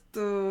tourist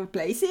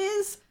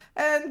places,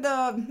 and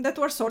that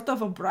were sort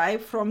of a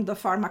bribe from the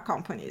pharma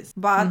companies.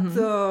 But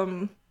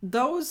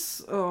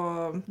those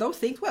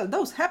things, well,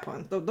 those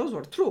happened. Those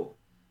were true,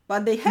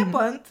 but they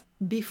happened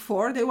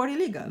before they were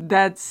illegal.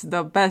 That's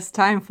the best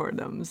time for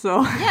them.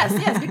 So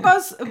yes,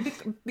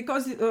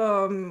 because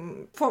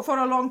for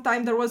a long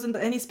time there wasn't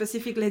any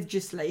specific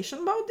legislation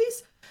about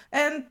this.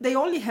 And they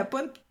only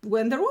happened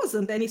when there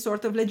wasn't any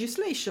sort of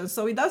legislation.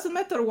 So it doesn't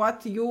matter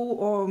what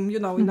you,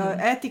 in an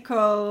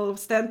ethical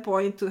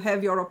standpoint, to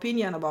have your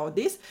opinion about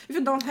this. If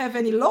you don't have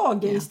any law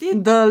against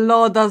it, the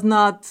law does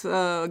not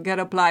get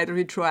applied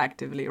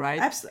retroactively,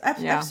 right?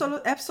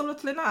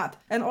 Absolutely not.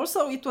 And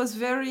also, it was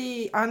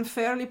very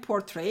unfairly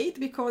portrayed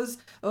because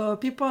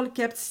people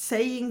kept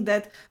saying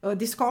that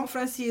these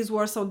conferences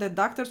were so that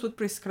doctors would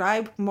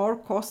prescribe more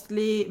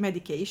costly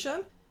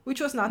medication. Which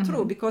was not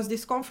true, because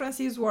these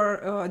conferences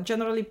were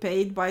generally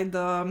paid by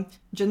the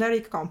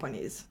generic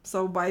companies,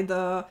 so by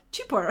the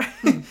cheaper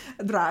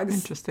drugs.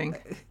 Interesting.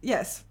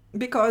 Yes,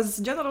 because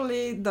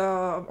generally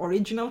the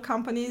original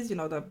companies,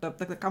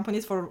 the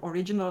companies for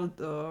original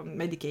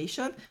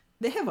medication,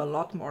 they have a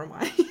lot more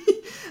money.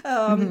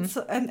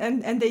 So,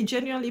 and they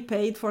genuinely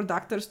paid for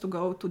doctors to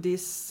go to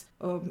these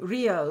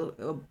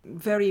real,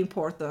 very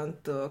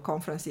important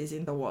conferences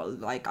in the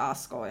world, like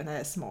ASCO and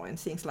ESMO and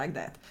things like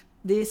that.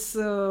 These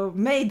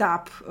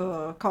made-up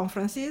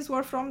conferences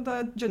were from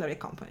the generic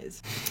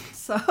companies.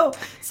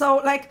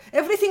 So like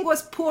everything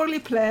was poorly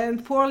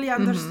planned, poorly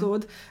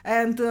understood,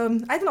 and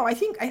I don't know. I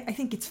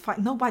think it's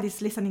fine.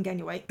 Nobody's listening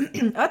anyway.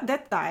 At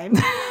that time,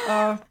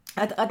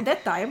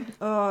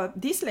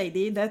 this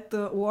lady that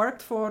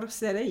worked for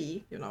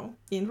CRE,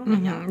 in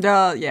Romania.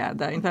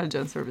 The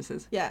intelligence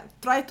services. Yeah,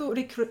 tried to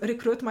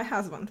recruit my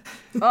husband.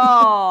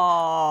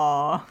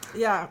 Oh.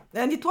 Yeah,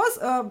 and it was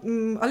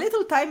a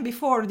little time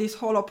before this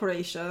whole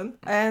operation,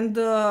 and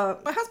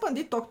my husband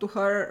did talk to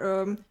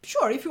her.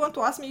 Sure, if you want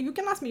to ask me, you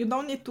can ask me. You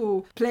don't need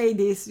to play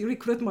this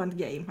recruitment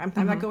game. I'm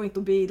not going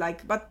to be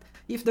like, but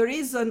if there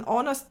is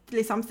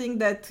honestly something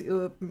that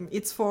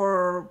it's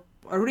for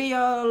a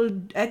real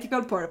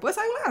ethical purpose,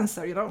 I will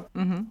answer,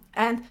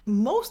 And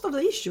most of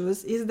the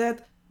issues is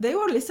that they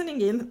were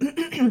listening in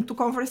to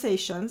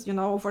conversations,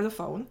 over the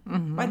phone,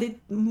 but they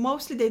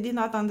did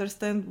not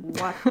understand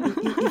what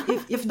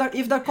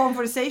if the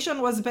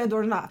conversation was bad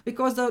or not,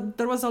 because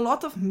there was a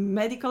lot of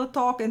medical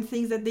talk and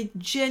things that they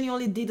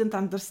genuinely didn't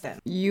understand.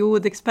 You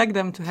would expect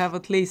them to have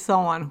at least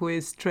someone who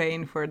is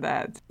trained for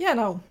that. Yeah,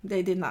 no,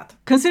 they did not.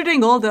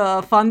 Considering all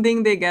the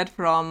funding they get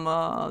from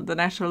the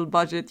national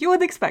budget, you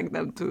would expect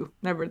them to,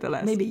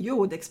 nevertheless. Maybe you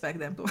would expect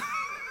them to.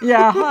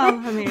 Yeah, well,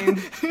 I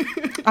mean,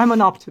 I'm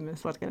an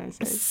optimist. What can I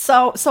say?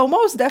 So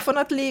most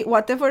definitely,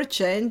 whatever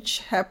change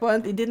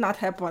happened, it did not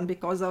happen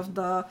because of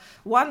the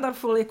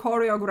wonderfully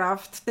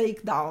choreographed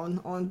takedown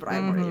on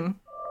bribery.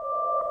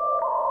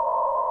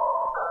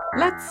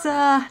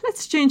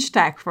 Let's change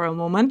tack for a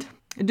moment.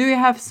 Do you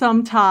have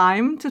some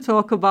time to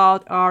talk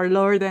about our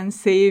Lord and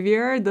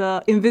Savior,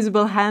 the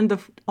invisible hand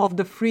of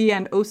the free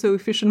and also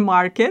efficient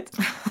market?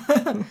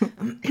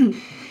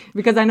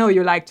 Because I know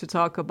you like to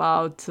talk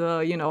about,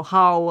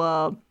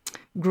 how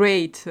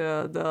great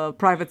the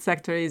private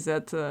sector is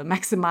at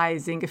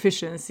maximizing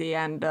efficiency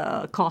and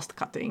cost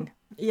cutting.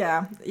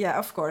 Yeah,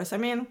 of course. I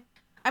mean,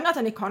 I'm not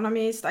an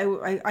economist. I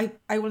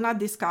will not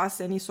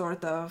discuss any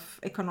sort of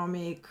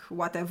economic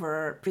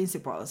whatever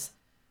principles.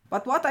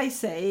 But what I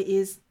say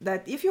is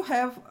that if you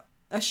have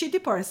a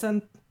shitty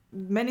person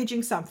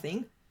managing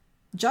something,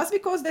 just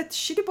because that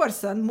shitty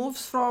person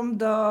moves from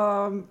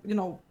the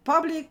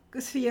public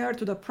sphere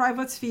to the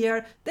private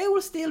sphere, they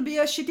will still be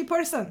a shitty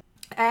person.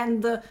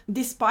 And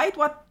despite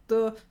what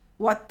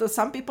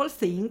some people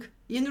think,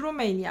 in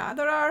Romania,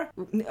 there are,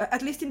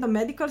 at least in the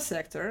medical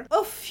sector,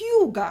 a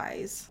few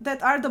guys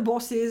that are the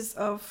bosses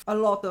of a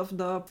lot of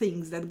the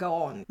things that go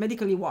on,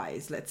 medically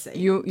wise, let's say.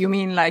 You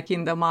mean like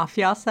in the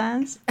mafia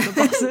sense, the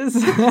bosses?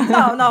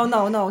 No,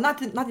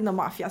 not in the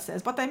mafia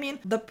sense. But I mean,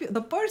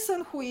 the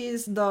person who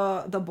is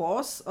the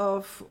boss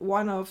of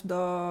one of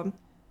the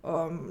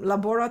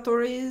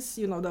laboratories,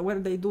 where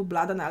they do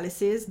blood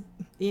analysis,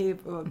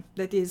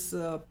 that is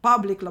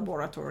public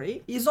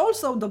laboratory, is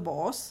also the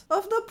boss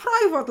of the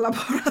private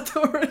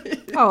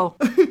laboratory. Oh.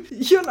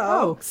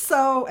 Oh.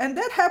 So, and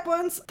that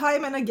happens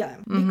time and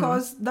again,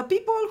 because the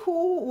people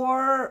who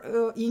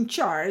were in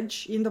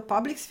charge in the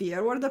public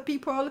sphere were the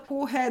people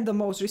who had the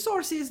most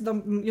resources,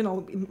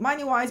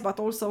 money wise, but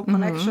also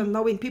connection,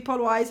 knowing people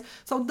wise.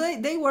 So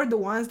they were the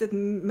ones that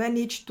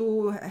managed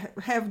to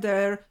have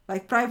their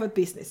private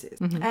businesses.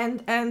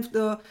 And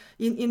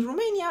in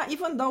Romania,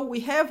 even though we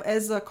have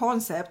as a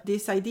concept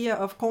this idea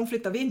of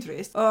conflict of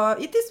interest,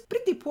 it is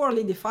pretty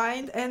poorly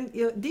defined. And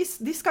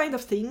this kind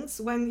of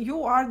things, when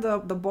you are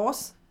the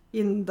boss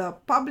in the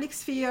public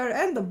sphere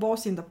and the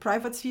boss in the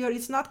private sphere,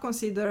 it's not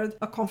considered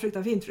a conflict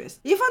of interest.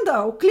 Even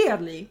though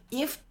clearly,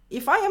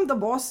 if I am the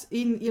boss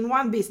in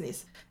one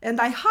business and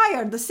I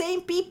hire the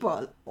same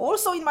people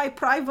also in my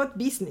private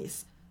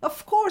business,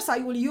 of course I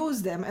will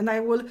use them, and I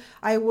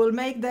will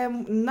make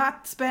them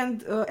not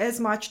spend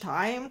as much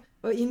time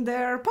in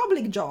their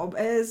public job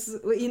as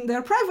in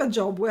their private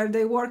job, where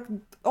they work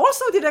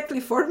also directly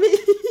for me,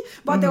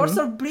 but they're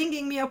also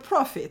bringing me a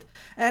profit.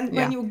 And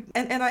when you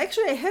and I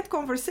had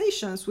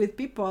conversations with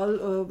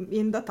people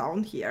in the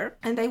town here,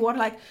 and they were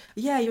like,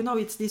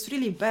 it's this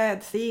really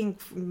bad thing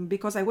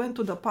because I went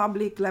to the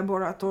public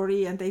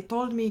laboratory and they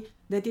told me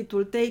that it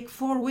will take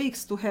 4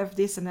 weeks to have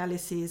this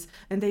analysis.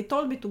 And they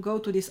told me to go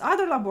to this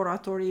other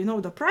laboratory,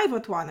 the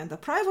private one. And the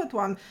private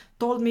one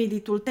told me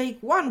it will take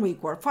 1 week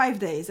or 5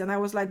 days. And I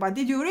was like, but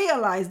did you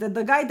realize that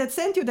the guy that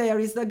sent you there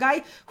is the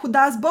guy who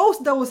does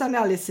both those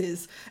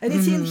analyses? And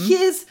it's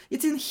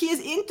in his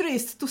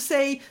interest to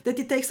say that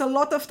it takes a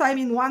lot of time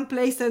in one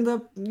place and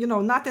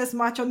not as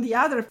much on the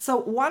other. So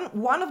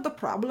one of the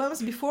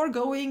problems before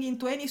going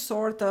into any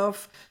sort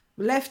of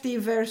lefty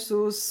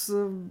versus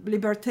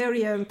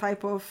libertarian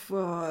type of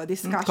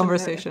discussion,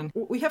 conversation,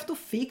 we have to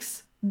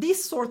fix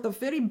these sort of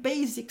very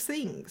basic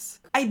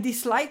things. I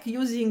dislike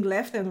using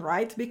left and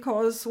right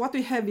because what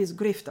we have is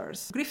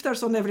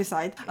grifters on every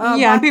side.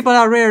 And people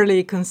are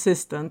rarely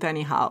consistent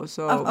anyhow.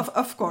 So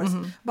of course,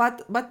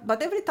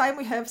 but every time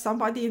we have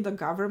somebody in the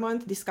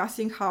government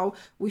discussing how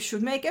we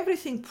should make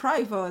everything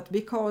private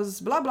because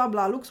blah blah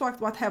blah. Looks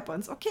what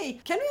happens. Okay,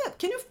 can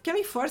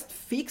we first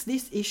fix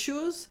these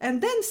issues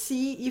and then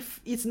see if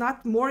it's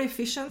not more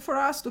efficient for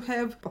us to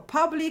have a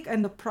public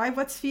and a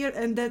private sphere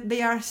and that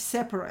they are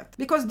separate,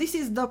 because this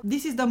is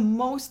the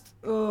most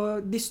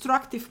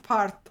destructive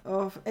part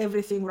of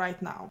everything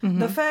right now.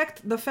 The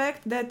fact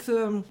that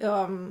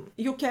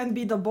you can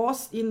be the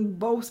boss in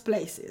both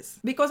places,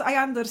 because I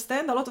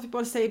understand a lot of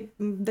people say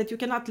that you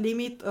cannot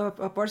limit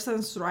a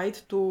person's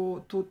right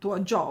to a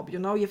job,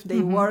 if they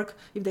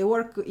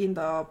work in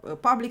the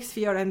public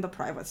sphere and the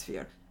private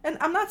sphere. And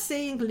I'm not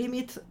saying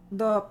limit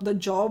the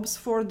jobs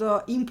for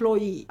the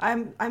employee.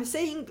 I'm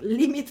saying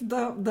limit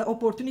the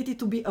opportunity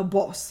to be a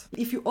boss.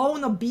 If you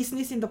own a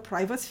business in the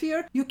private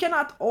sphere, you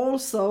cannot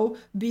also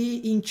be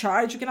in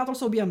charge. You cannot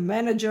also be a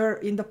manager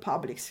in the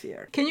public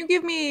sphere. Can you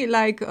give me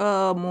like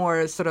a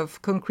more sort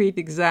of concrete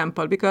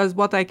example? Because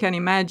what I can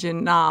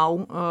imagine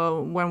now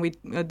when we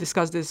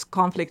discuss this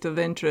conflict of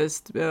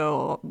interest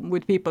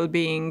with people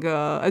being,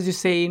 as you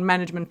say, in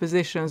management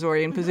positions or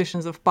in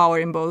positions of power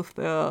in both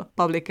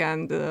public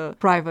and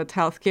private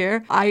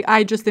healthcare.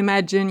 I just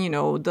imagine,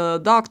 the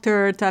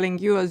doctor telling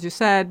you, as you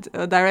said,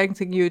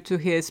 directing you to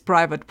his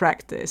private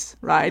practice,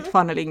 right?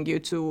 Funneling you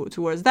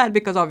towards that,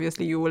 because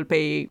obviously you will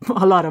pay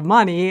a lot of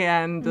money,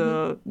 and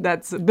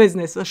that's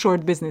a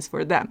short business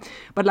for them.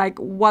 But like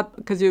what,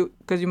 because you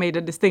made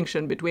a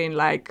distinction between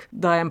like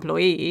the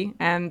employee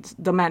and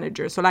the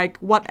manager. So like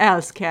what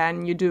else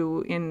can you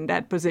do in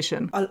that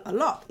position? A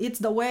lot. It's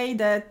the way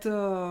that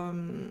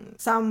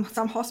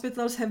some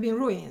hospitals have been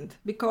ruined,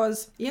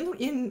 because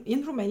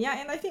in Romania,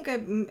 and I think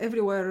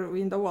everywhere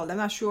in the world, I'm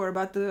not sure,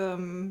 but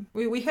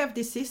we have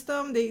this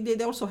system.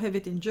 They also have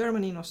it in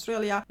Germany, in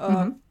Australia,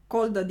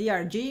 called the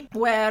DRG,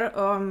 where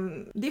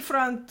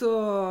different,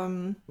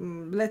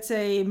 let's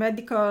say,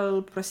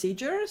 medical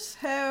procedures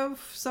have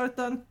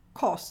certain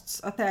costs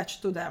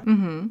attached to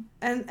them.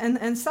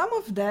 And some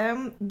of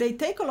them, they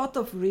take a lot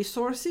of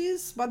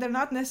resources, but they're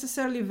not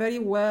necessarily very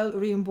well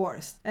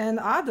reimbursed. And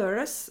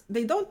others,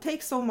 they don't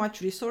take so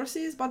much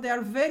resources, but they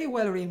are very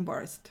well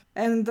reimbursed.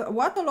 And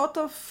what a lot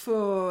of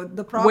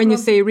the problem... When you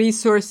say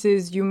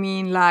resources, you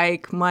mean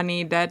like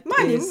money that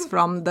is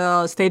from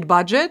the state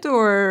budget,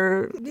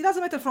 or... It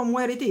doesn't matter from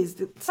where it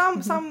is.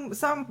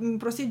 Some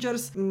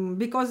procedures,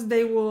 because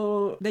they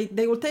will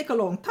take a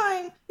long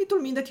time, it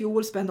will mean that you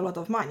will spend a lot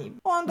of money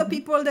on the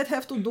people that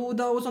have to do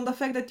those, on the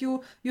fact that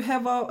you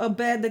have a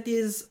bed that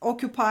is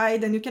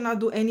occupied and you cannot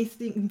do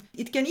anything.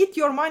 It can eat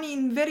your money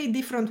in very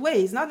different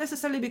ways, not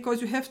necessarily because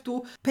you have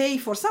to pay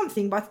for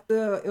something, but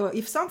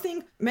if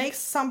something makes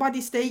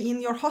somebody stay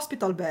in your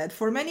hospital bed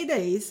for many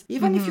days,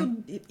 even if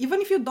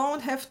you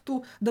don't have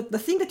to, the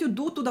thing that you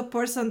do to the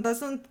person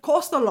doesn't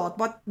cost a lot,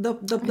 but the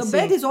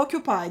bed is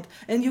occupied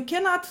and you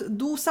cannot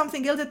do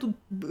something else that would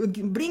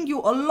bring you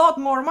a lot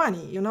more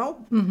money,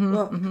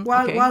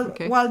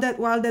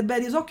 while that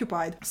bed is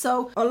occupied.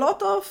 So a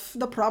lot of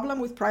the problem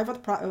with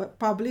private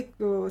public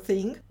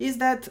thing is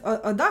that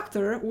a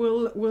doctor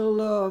will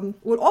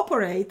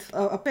operate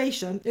a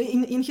patient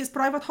in his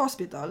private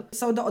hospital.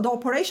 So the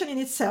operation in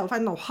itself, I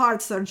don't know,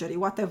 heart surgery,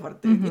 whatever,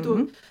 it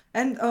will,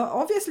 and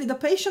obviously the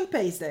patient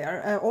pays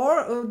there,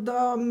 or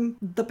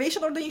the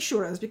patient or the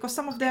insurance, because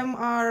some of them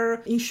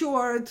are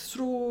insured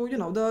through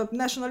the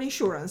national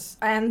insurance,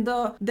 and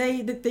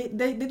they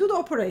do the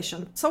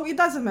operation. So it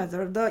doesn't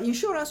matter, the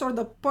insurance or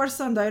the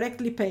person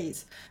directly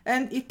pays,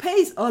 and it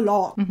pays a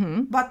lot.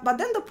 But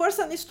then the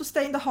person needs to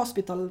stay in the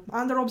hospital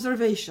under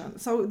observation.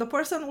 So the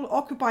person will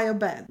occupy a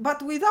bed,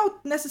 but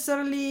without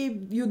necessarily,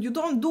 you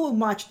don't do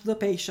much to the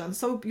patient,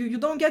 so you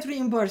don't get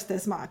reimbursed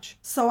as much.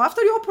 So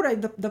after you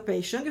operate the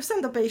patient, you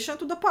send the patient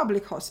to the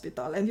public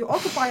hospital and you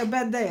occupy a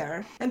bed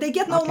there, and they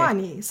get no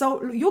money.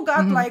 So you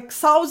got like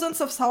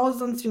thousands, of like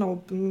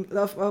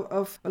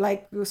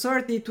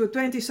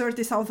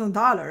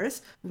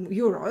 $30,000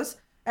 euros.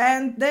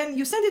 And then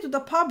you send it to the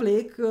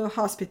public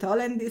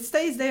hospital, and it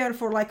stays there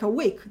for like a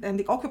week, and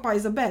it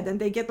occupies a bed, and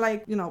they get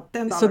like,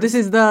 $10. So this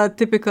is the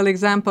typical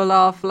example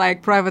of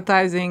like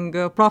privatizing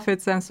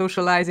profits and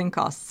socializing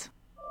costs.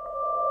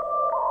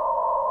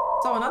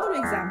 So another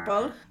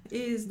example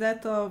is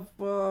that of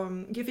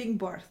giving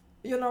birth.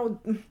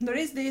 There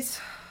is this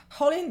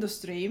whole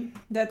industry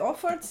that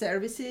offered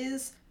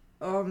services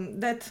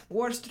that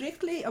were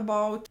strictly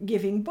about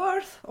giving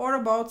birth or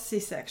about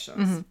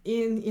C-sections.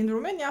 In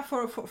Romania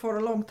for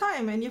a long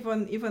time, and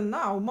even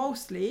now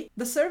mostly,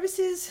 the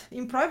services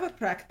in private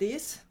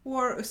practice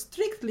were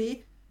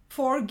strictly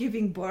for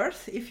giving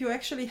birth. If you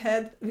actually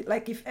had,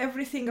 like, if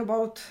everything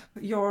about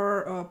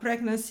your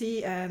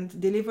pregnancy and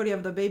delivery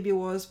of the baby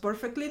was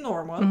perfectly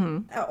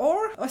normal,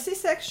 or a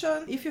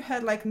C-section if you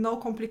had like no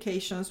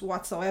complications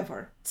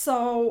whatsoever.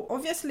 So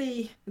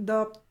obviously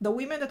the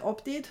women that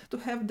opted to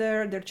have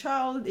their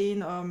child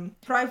in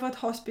private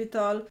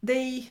hospital,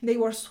 they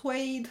were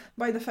swayed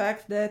by the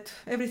fact that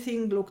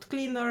everything looked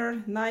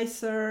cleaner,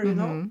 nicer,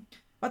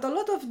 But a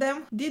lot of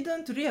them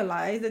didn't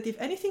realize that if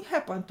anything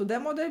happened to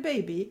them or their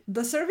baby,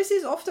 the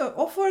services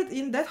offered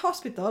in that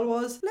hospital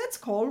was, let's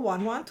call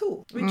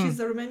 112, which is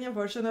the Romanian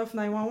version of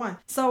 911.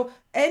 So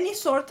any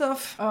sort of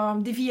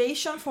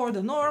deviation for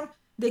the norm,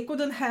 they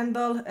couldn't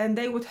handle, and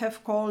they would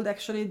have called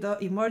actually the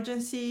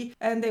emergency,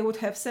 and they would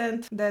have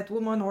sent that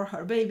woman or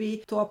her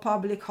baby to a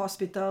public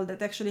hospital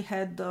that actually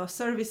had the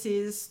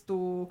services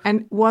to...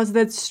 And was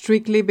that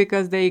strictly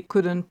because they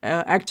couldn't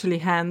actually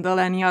handle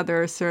any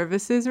other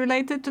services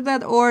related to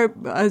that? Or,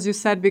 as you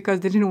said, because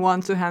they didn't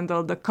want to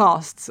handle the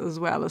costs as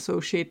well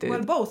associated?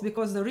 Well, both,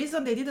 because the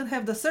reason they didn't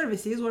have the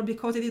services were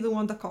because they didn't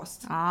want the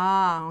costs.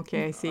 Ah,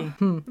 okay, I see.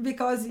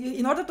 Because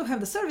in order to have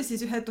the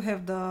services, you had to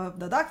have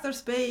the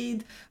doctors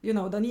paid,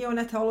 the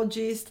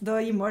neonatologist, the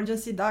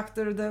emergency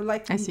doctor,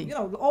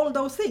 all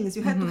those things.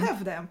 You had to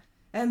have them.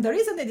 And the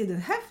reason they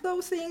didn't have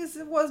those things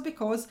was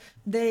because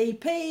they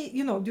pay,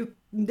 you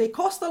they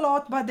cost a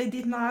lot, but they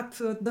did not,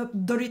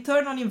 the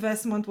return on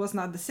investment was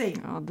not the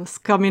same. Oh, the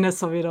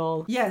scumminess of it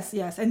all. Yes.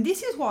 And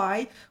this is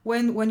why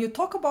when you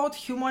talk about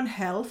human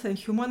health and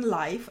human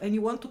life, and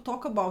you want to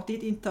talk about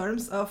it in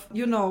terms of,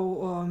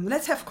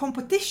 let's have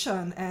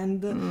competition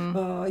and,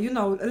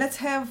 let's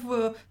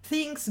have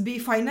things be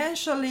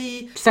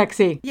financially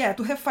sexy. Yeah,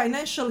 to have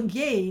financial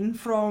gain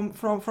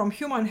from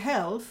human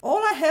health.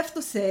 All I have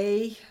to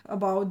say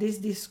about this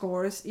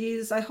discourse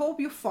is I hope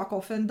you fuck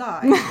off and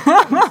die.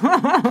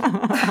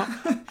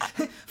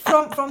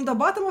 From the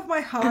bottom of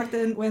my heart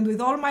and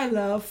with all my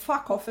love,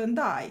 fuck off and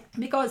die.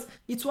 Because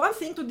it's one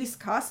thing to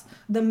discuss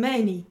the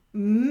many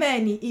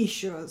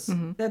issues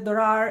that there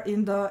are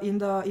in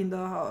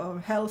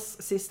the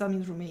health system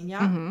in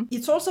Romania.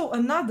 It's also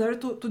another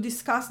to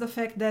discuss the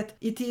fact that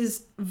it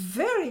is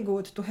very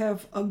good to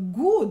have a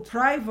good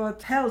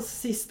private health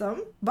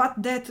system, but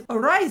that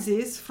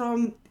arises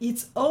from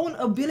its own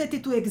ability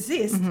to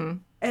exist.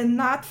 And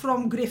not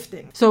from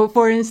grifting. So,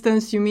 for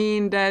instance, you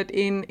mean that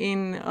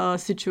in a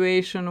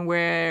situation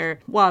where,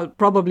 well,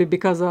 probably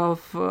because of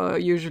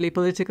usually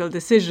political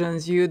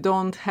decisions, you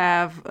don't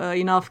have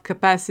enough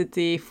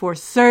capacity for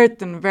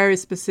certain very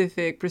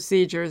specific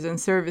procedures and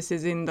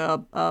services in the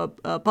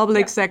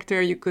public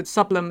sector, you could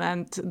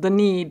supplement the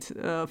need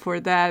for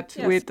that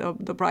with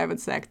the private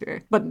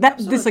sector. But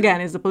this,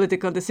 again, is a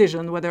political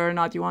decision, whether or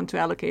not you want to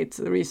allocate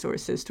the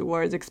resources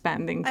towards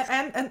expanding.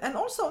 And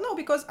also, no,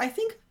 because I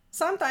think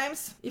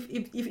sometimes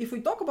if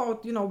we talk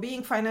about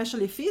being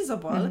financially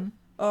feasible,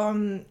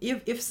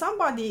 if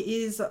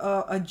somebody is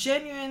a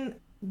genuine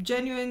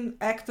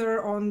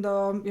actor on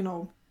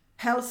the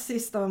health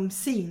system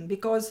scene,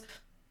 because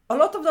a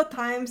lot of the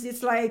times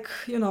it's like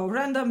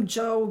random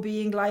Joe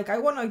being like, I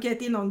want to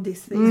get in on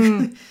this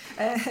thing,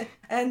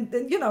 and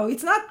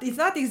it's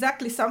not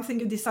exactly something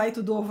you decide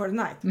to do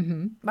overnight.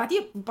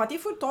 But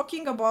if we're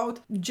talking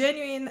about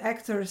genuine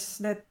actors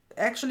that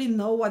actually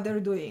know what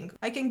they're doing,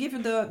 I can give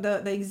you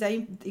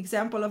the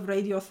example of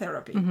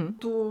radiotherapy.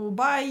 To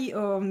buy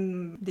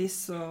the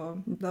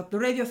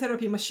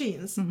radiotherapy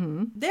machines,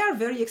 they are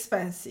very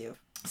expensive.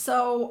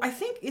 So I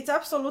think it's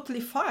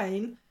absolutely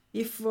fine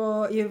if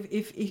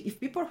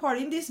people who are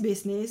in this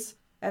business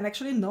and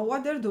actually know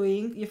what they're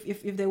doing,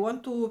 if they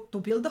want to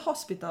build a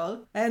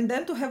hospital and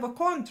then to have a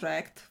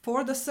contract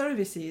for the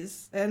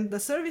services and the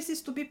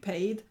services to be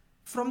paid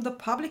from the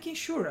public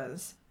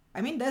insurance. I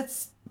mean,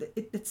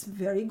 it's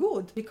very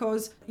good,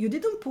 because you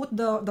didn't put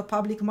the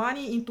public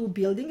money into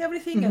building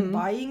everything and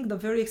buying the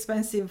very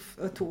expensive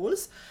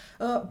tools.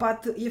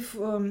 But if,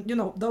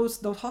 those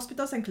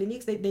hospitals and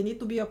clinics, they need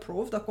to be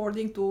approved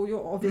according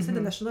to, obviously, the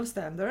national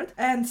standard.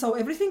 And so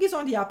everything is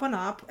on the up and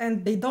up,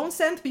 and they don't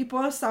send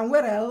people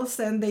somewhere else,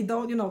 and they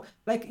don't,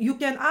 like you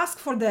can ask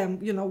for them,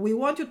 we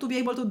want you to be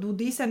able to do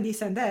this and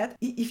this and that.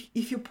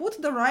 If you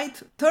put the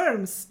right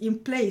terms in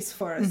place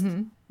first,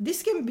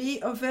 this can be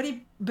a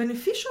very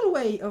beneficial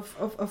way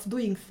of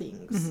doing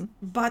things.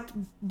 But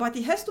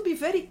it has to be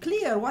very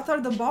clear what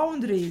are the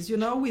boundaries,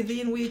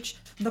 within which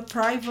the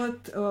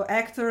private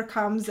actor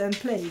comes and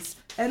plays.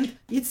 And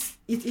it's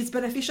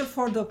beneficial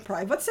for the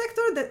private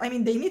sector that, I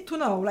mean, they need to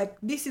know, like,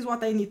 this is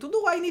what I need to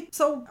do.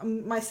 So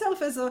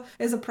myself as a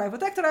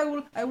private actor, I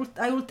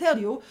will tell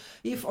you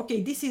if,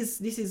 okay, this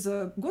is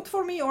good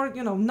for me, or,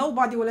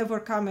 nobody will ever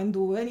come and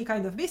do any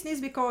kind of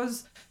business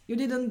because you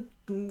didn't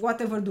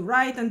do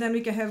right, and then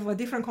we can have a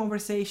different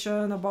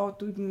conversation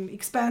about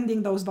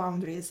expanding those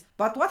boundaries.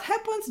 But what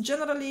happens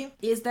generally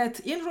is that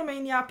in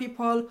Romania,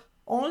 people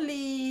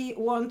only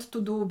want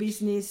to do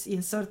business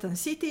in certain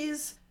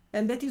cities,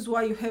 and that is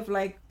why you have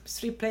like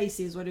 3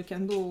 places where you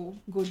can do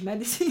good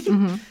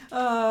medicine.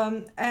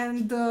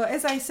 And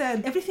as I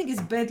said, everything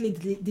is badly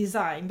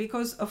designed,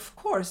 because of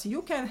course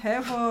you can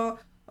have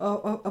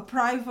a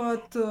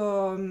private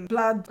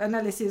blood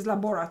analysis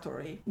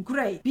laboratory.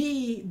 Great.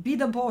 Be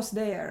the boss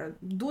there.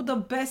 Do the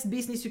best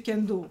business you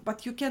can do.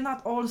 But you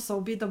cannot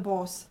also be the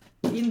boss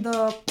in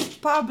the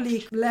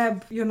public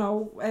lab,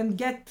 and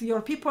get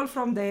your people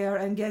from there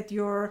and get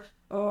your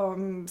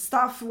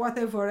stuff,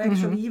 whatever,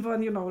 actually,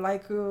 even,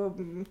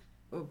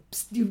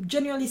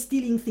 genuinely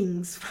stealing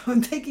things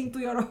from taking to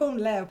your own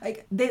lab.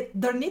 Like,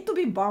 there need to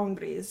be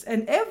boundaries,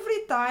 and every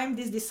time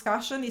this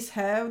discussion is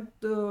held,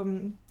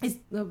 in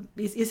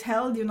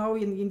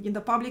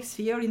the public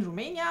sphere in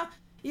Romania,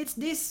 it's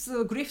these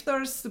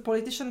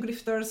politician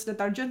grifters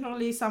that are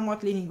generally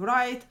somewhat leaning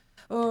right,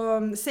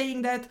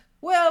 saying that,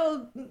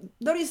 well,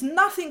 there is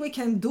nothing we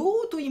can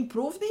do to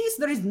improve this.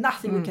 There is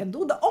nothing we can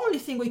do. The only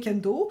thing we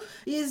can do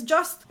is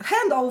just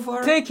hand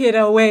over. Take it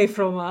away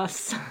from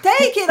us.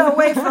 Take it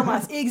away from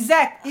us.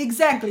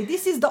 Exactly.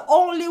 This is the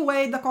only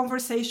way the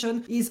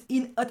conversation is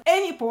at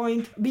any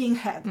point being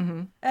had.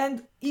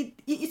 And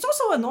it's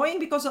also annoying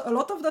because a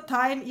lot of the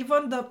time,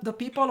 even the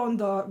people on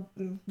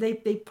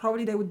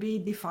they would be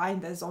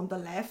defined as on the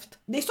left.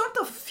 They sort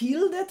of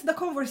feel that the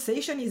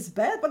conversation is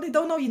bad, but they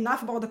don't know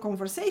enough about the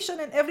conversation,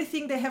 and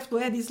everything they have to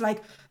add is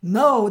like,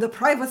 no, the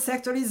private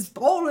sector is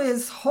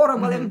always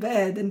horrible and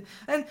bad, and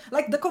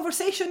like the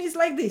conversation is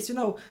like this, you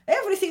know,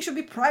 everything should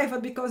be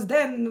private because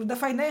then the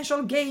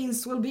financial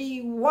gains will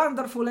be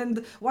wonderful,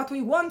 and what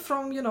we want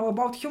from, you know,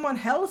 about human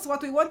health,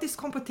 what we want is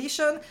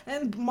competition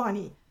and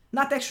money.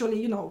 Not actually,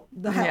 you know,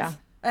 the health. Yeah.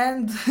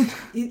 And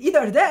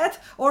either that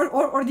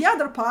or the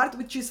other part,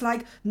 which is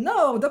like,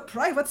 no, the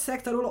private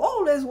sector will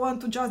always want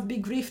to just be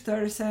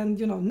grifters and,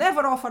 you know,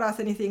 never offer us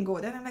anything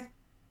good. And I'm like,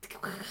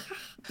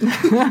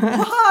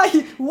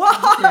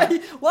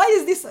 why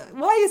is this,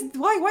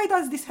 why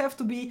does this have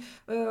to be,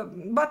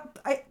 but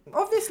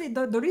obviously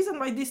the reason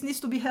why this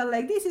needs to be held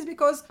like this is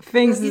because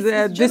things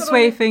this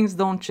way things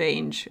don't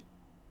change,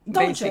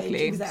 basically.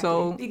 Change, exactly.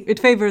 So it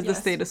favors the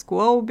status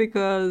quo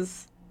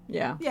because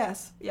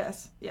Yes.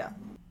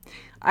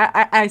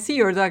 I see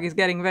your dog is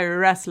getting very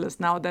restless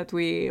now that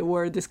we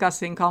were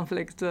discussing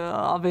conflict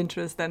of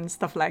interest and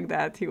stuff like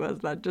that. He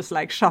was just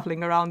like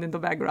shuffling around in the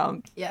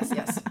background. Yes.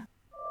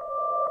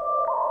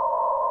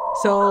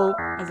 So,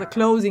 as a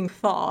closing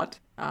thought,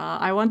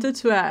 I wanted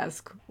to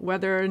ask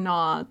whether or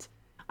not,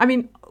 I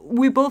mean,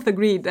 we both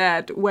agree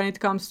that when it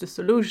comes to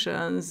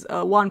solutions,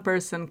 one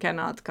person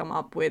cannot come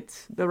up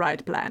with the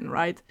right plan,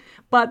 right?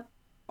 But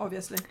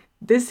obviously,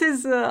 this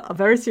is a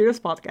very serious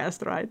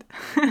podcast, right?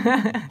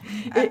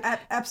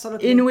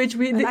 Absolutely. In which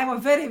and I'm a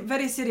very,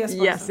 very serious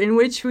person. Yes, in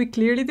which we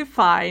clearly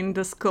define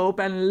the scope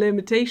and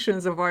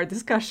limitations of our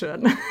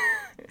discussion.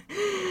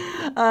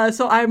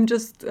 So I'm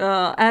just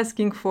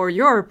asking for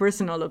your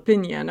personal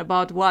opinion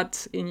about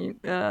what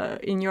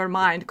in your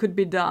mind could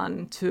be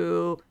done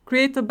to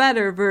create a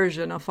better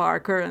version of our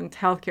current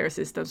healthcare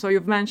system. So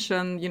you've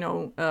mentioned, you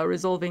know,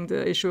 resolving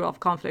the issue of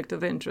conflict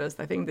of interest.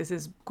 I think this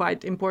is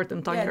quite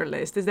important on your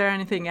list. Is there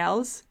anything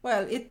else?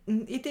 Well,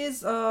 it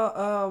is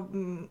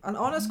an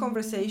honest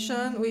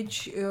conversation,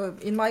 which,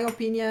 in my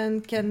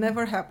opinion, can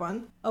never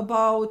happen,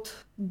 about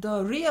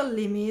the real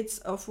limits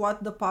of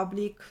what the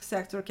public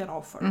sector can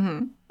offer.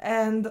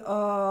 And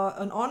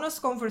an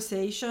honest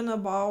conversation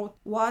about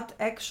what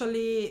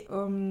actually,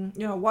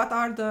 you know, what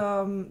are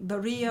the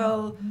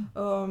real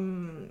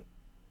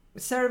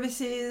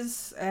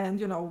services and,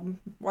 you know,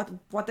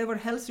 whatever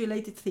health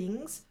related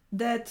things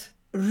that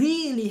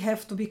really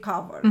have to be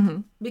covered.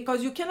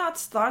 Because you cannot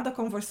start a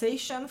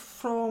conversation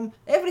from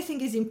everything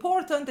is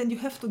important and you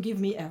have to give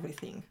me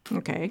everything.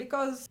 Okay.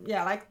 Because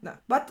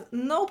but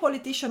no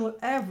politician will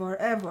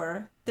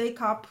ever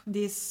take up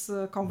this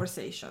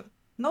conversation.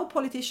 No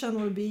politician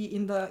will be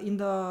in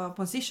the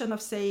position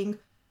of saying,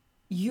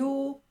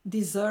 you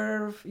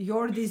deserve,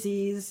 your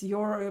disease,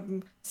 your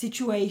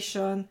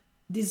situation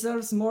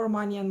deserves more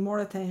money and more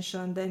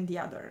attention than the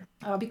other.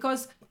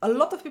 Because a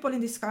lot of people in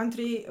this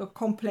country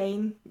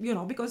complain, you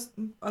know, because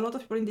a lot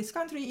of people in this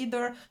country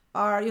either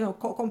are, you know,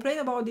 complain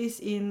about this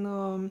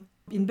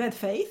in bad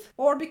faith,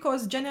 or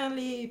because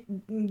genuinely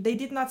they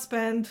did not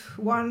spend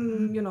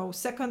one, you know,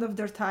 second of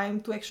their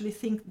time to actually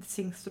think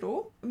things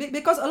through.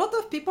 Because a lot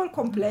of people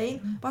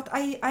complain, but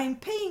I'm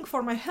paying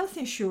for my health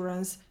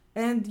insurance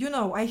and, you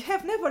know, I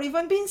have never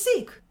even been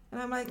sick.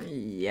 And I'm like,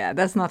 yeah,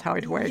 that's not how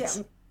it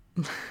works.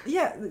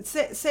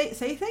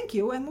 Say thank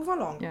you and move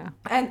along. Yeah.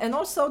 And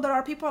also there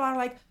are people are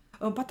like,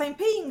 but I'm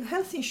paying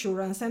health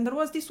insurance, and there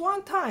was this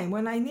one time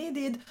when I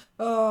needed,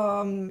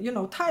 you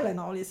know,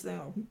 Tylenol is, you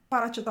know,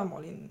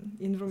 paracetamol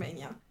in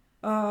Romania.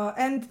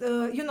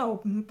 You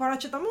know,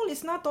 paracetamol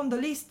is not on the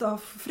list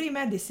of free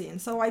medicine,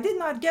 so I did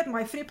not get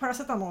my free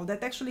paracetamol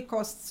that actually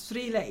costs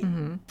 3 lei.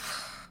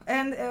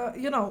 And,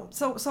 you know,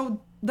 so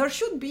there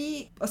should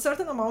be a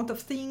certain amount of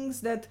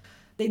things that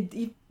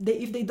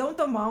if they don't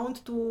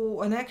amount to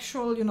an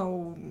actual, you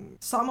know,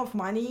 sum of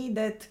money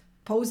that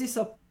poses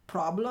a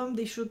problem,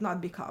 they should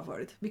not be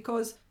covered,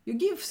 because you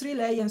give 3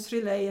 lei and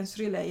 3 lei and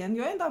 3 lei and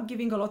you end up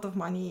giving a lot of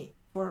money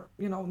for,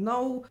 you know,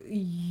 no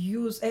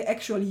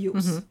actual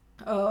use.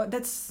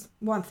 That's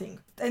one thing,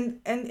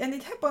 and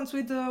it happens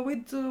with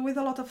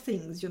a lot of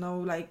things, you know,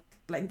 like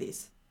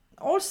this.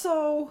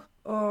 Also,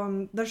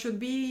 there should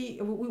be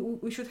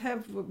we should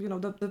have, you know,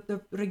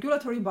 the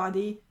regulatory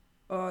body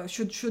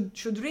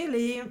should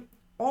really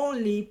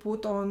only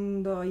put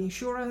on the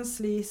insurance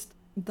list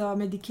the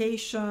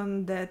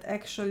medication that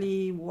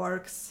actually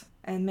works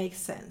and makes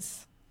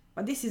sense.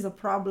 But this is a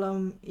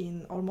problem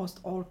in almost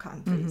all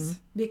countries,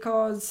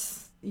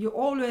 because you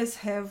always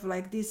have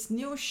like this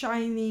new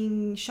shiny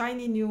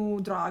new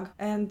drug,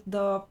 and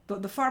the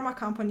pharma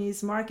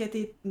companies market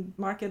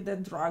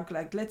that drug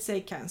like, let's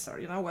say, cancer,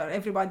 you know, where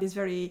everybody's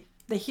very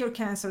they hear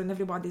cancer and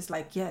everybody's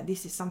like, yeah,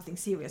 this is something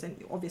serious, and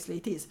obviously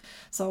it is.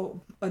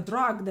 So a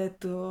drug that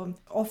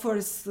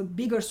offers a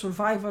bigger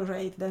survival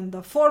rate than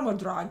the former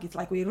drug, it's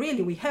like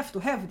we have to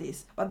have this.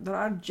 But there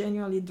are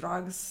genuinely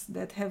drugs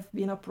that have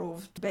been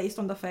approved based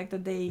on the fact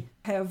that they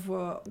have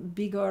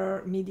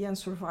bigger median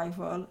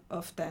survival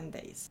of 10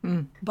 days.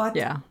 But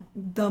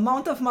the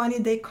amount of money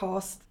they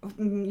cost,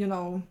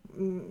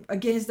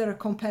 against their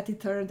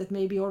competitor that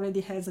maybe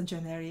already has a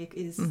generic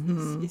is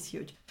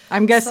huge.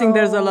 I'm guessing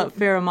there's a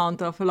fair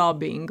amount of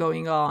lobbying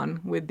going on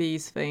with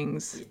these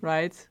things,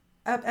 right?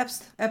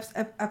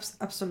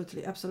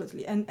 Absolutely.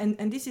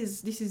 And this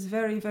is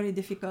very, very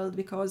difficult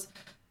because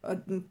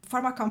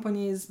pharma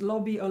companies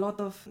lobby a lot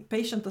of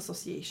patient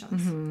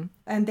associations,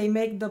 and they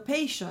make the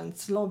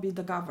patients lobby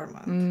the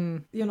government,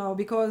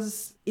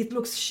 because it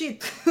looks shit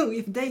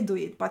if they do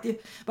it.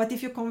 But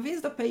if you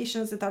convince the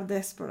patients that are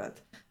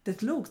desperate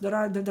that look, there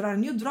are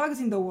new drugs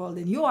in the world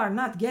and you are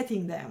not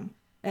getting them,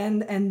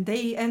 and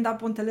they end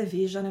up on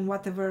television and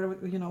whatever,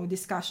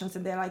 discussions,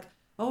 and they're like,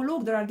 oh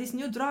look, there are these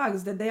new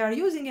drugs that they are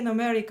using in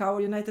America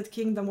or United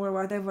Kingdom or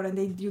whatever,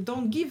 and you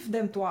don't give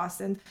them to us,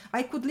 and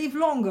I could live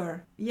longer.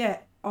 Yeah.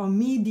 Or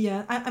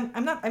median,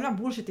 I'm not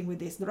bullshitting with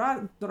this. There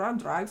are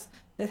drugs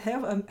that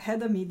have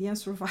had a median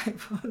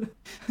survival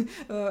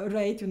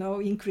rate,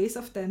 increase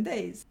of 10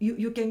 days.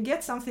 You can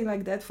get something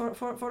like that for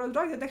a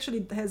drug that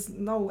actually has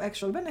no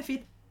actual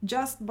benefit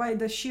just by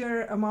the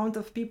sheer amount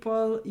of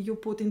people you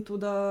put into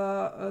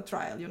the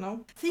trial.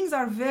 Things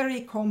are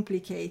very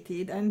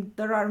complicated, and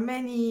there are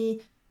many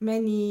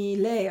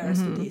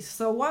layers to this.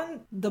 So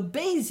the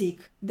basic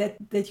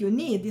that you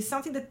need is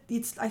something that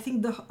it's, I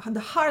think,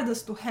 the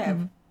hardest to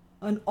have.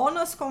 An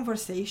honest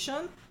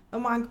conversation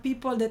among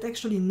people that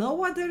actually know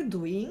what they're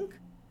doing,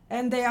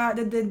 and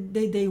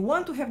they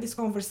want to have this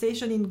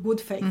conversation in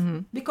good faith.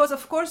 Because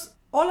of course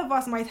all of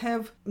us might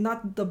have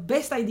not the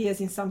best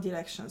ideas in some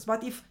directions,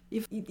 but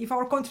if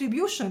our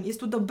contribution is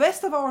to the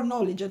best of our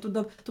knowledge and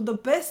to the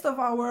best of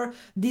our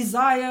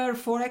desire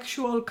for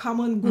actual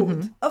common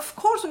good, of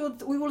course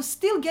we will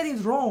still get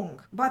it wrong,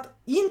 but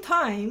in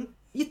time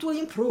it will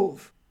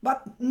improve.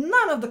 But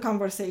none of the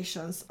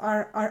conversations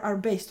are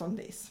based on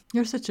this.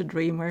 You're such a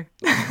dreamer.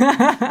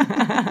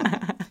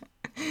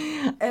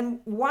 And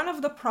one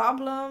of the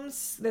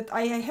problems that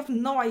I have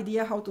no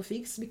idea how to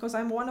fix, because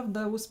I'm one of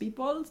those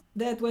people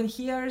that when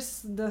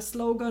hears the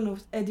slogan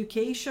of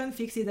education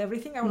fixes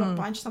everything, I want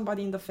to punch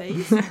somebody in the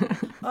face.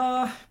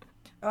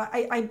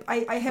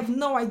 I have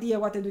no idea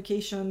what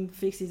education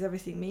fixes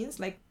everything means,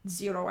 like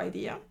zero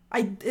idea.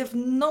 I have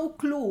no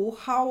clue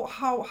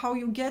how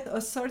you get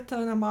a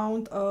certain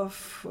amount of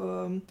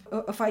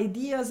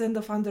ideas and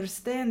of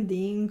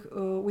understanding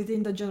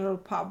within the general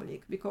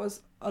public,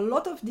 because a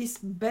lot of these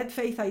bad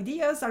faith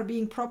ideas are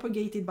being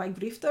propagated by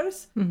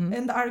grifters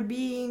and are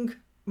being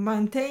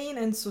maintained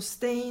and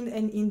sustained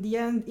and in the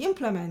end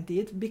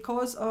implemented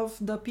because of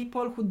the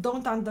people who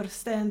don't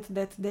understand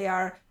that they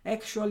are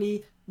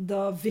actually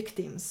the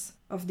victims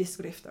of these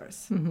grifters.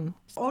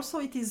 Also,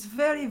 it is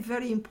very,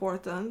 very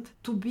important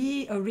to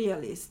be a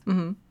realist,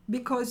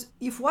 because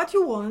if what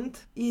you want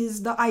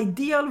is the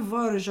ideal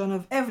version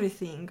of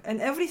everything and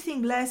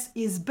everything less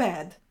is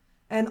bad,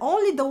 and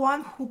only the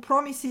one who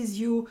promises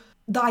you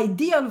the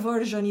ideal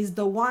version is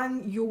the one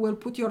you will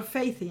put your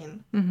faith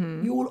in,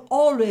 you will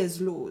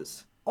always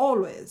lose.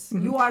 Always.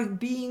 You are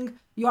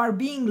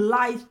being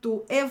lied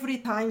to every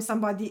time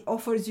somebody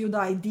offers you the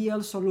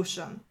ideal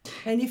solution.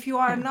 And if you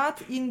are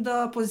not in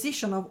the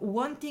position of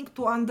wanting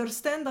to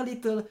understand a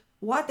little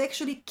what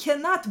actually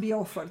cannot be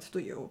offered to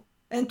you,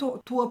 and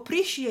to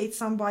appreciate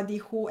somebody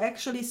who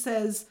actually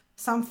says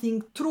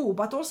something true,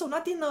 but also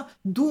not in a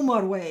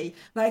doomer way,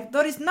 like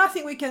there is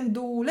nothing we can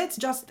do, let's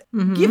just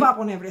give up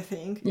on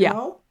everything, you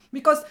know?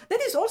 Because that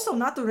is also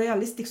not a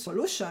realistic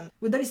solution.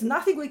 When there is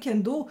nothing we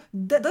can do,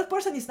 that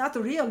person is not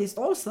a realist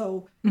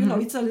also. You know,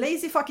 it's a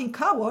lazy fucking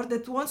coward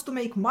that wants to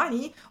make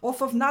money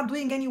off of not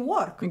doing any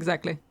work.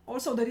 Exactly.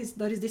 Also, there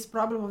is this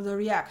problem of the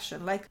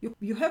reaction. Like,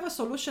 you have a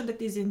solution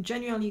that is you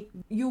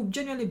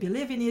genuinely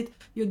believe in it.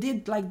 You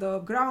did like the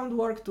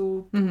groundwork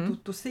to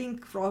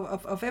think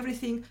of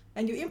everything,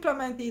 and you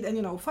implement it,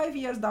 and 5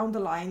 years down the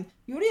line,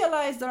 you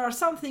realize there are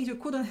some things you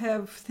couldn't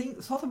have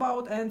thought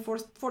about, and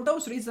for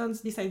those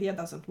reasons, this idea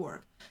doesn't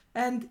work.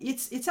 And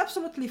it's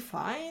absolutely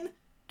fine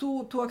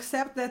to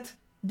accept that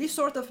this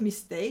sort of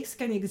mistakes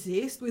can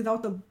exist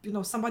without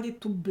somebody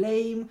to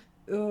blame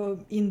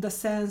in the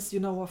sense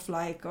of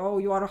like, oh,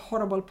 you are a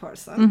horrible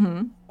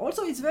person.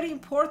 Also, it's very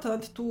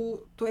important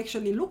to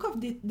actually look at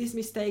these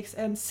mistakes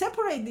and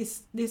separate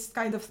this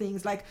kind of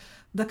things, like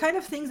the kind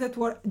of things that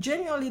were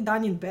genuinely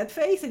done in bad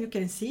faith, and you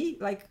can see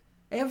like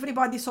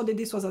everybody saw that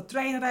this was a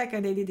train wreck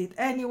and they did it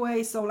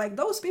anyway. So like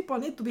those people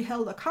need to be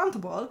held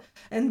accountable.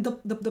 And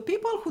the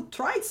people who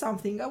tried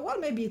something, well,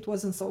 maybe it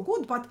wasn't so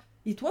good, but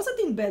it wasn't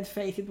in bad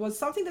faith. It was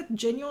something that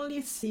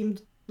genuinely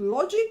seemed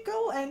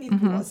logical, and it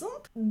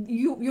wasn't.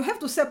 You have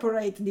to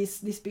separate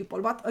these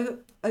people. But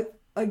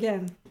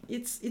again,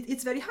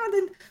 it's very hard.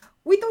 And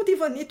we don't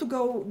even need to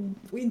go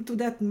into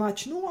that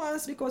much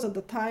nuance because at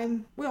the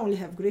time we only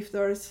have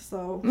grifters,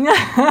 so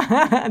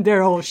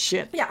they're all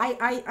shit. Yeah,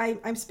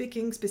 I'm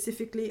speaking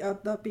specifically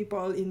at the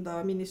people in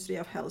the Ministry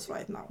of Health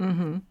right now.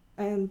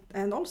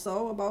 And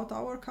also about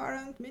our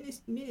current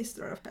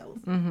Minister of Health.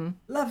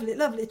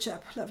 Lovely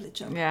chap.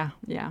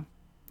 Yeah.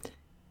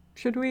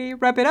 Should we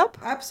wrap it up?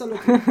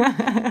 Absolutely.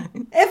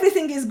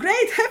 Everything is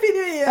great. Happy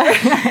New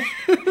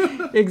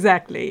Year.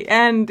 Exactly.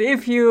 And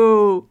if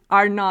you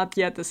are not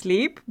yet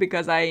asleep,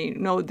 because I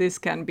know this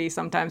can be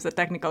sometimes a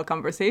technical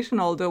conversation,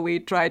 although we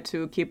try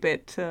to keep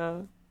it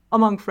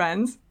among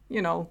friends,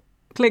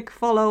 click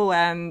follow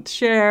and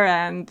share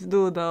and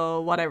do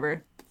the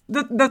whatever.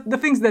 The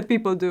things that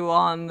people do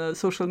on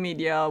social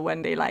media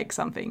when they like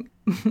something.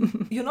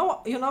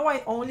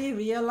 I only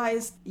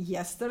realized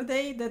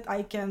yesterday that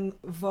I can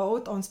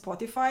vote on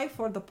Spotify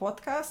for the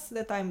podcasts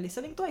that I'm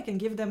listening to. I can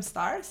give them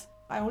stars.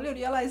 I only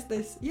realized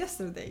this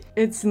yesterday.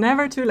 It's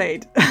never too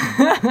late.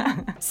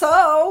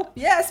 So,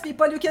 yes,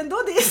 people, you can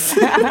do this.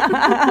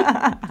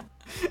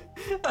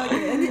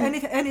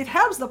 Okay, and it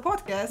helps the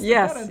podcast.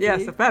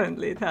 Yes,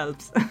 apparently it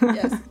helps.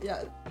 Yes.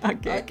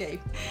 Okay.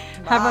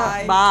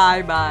 Bye.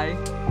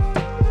 Bye.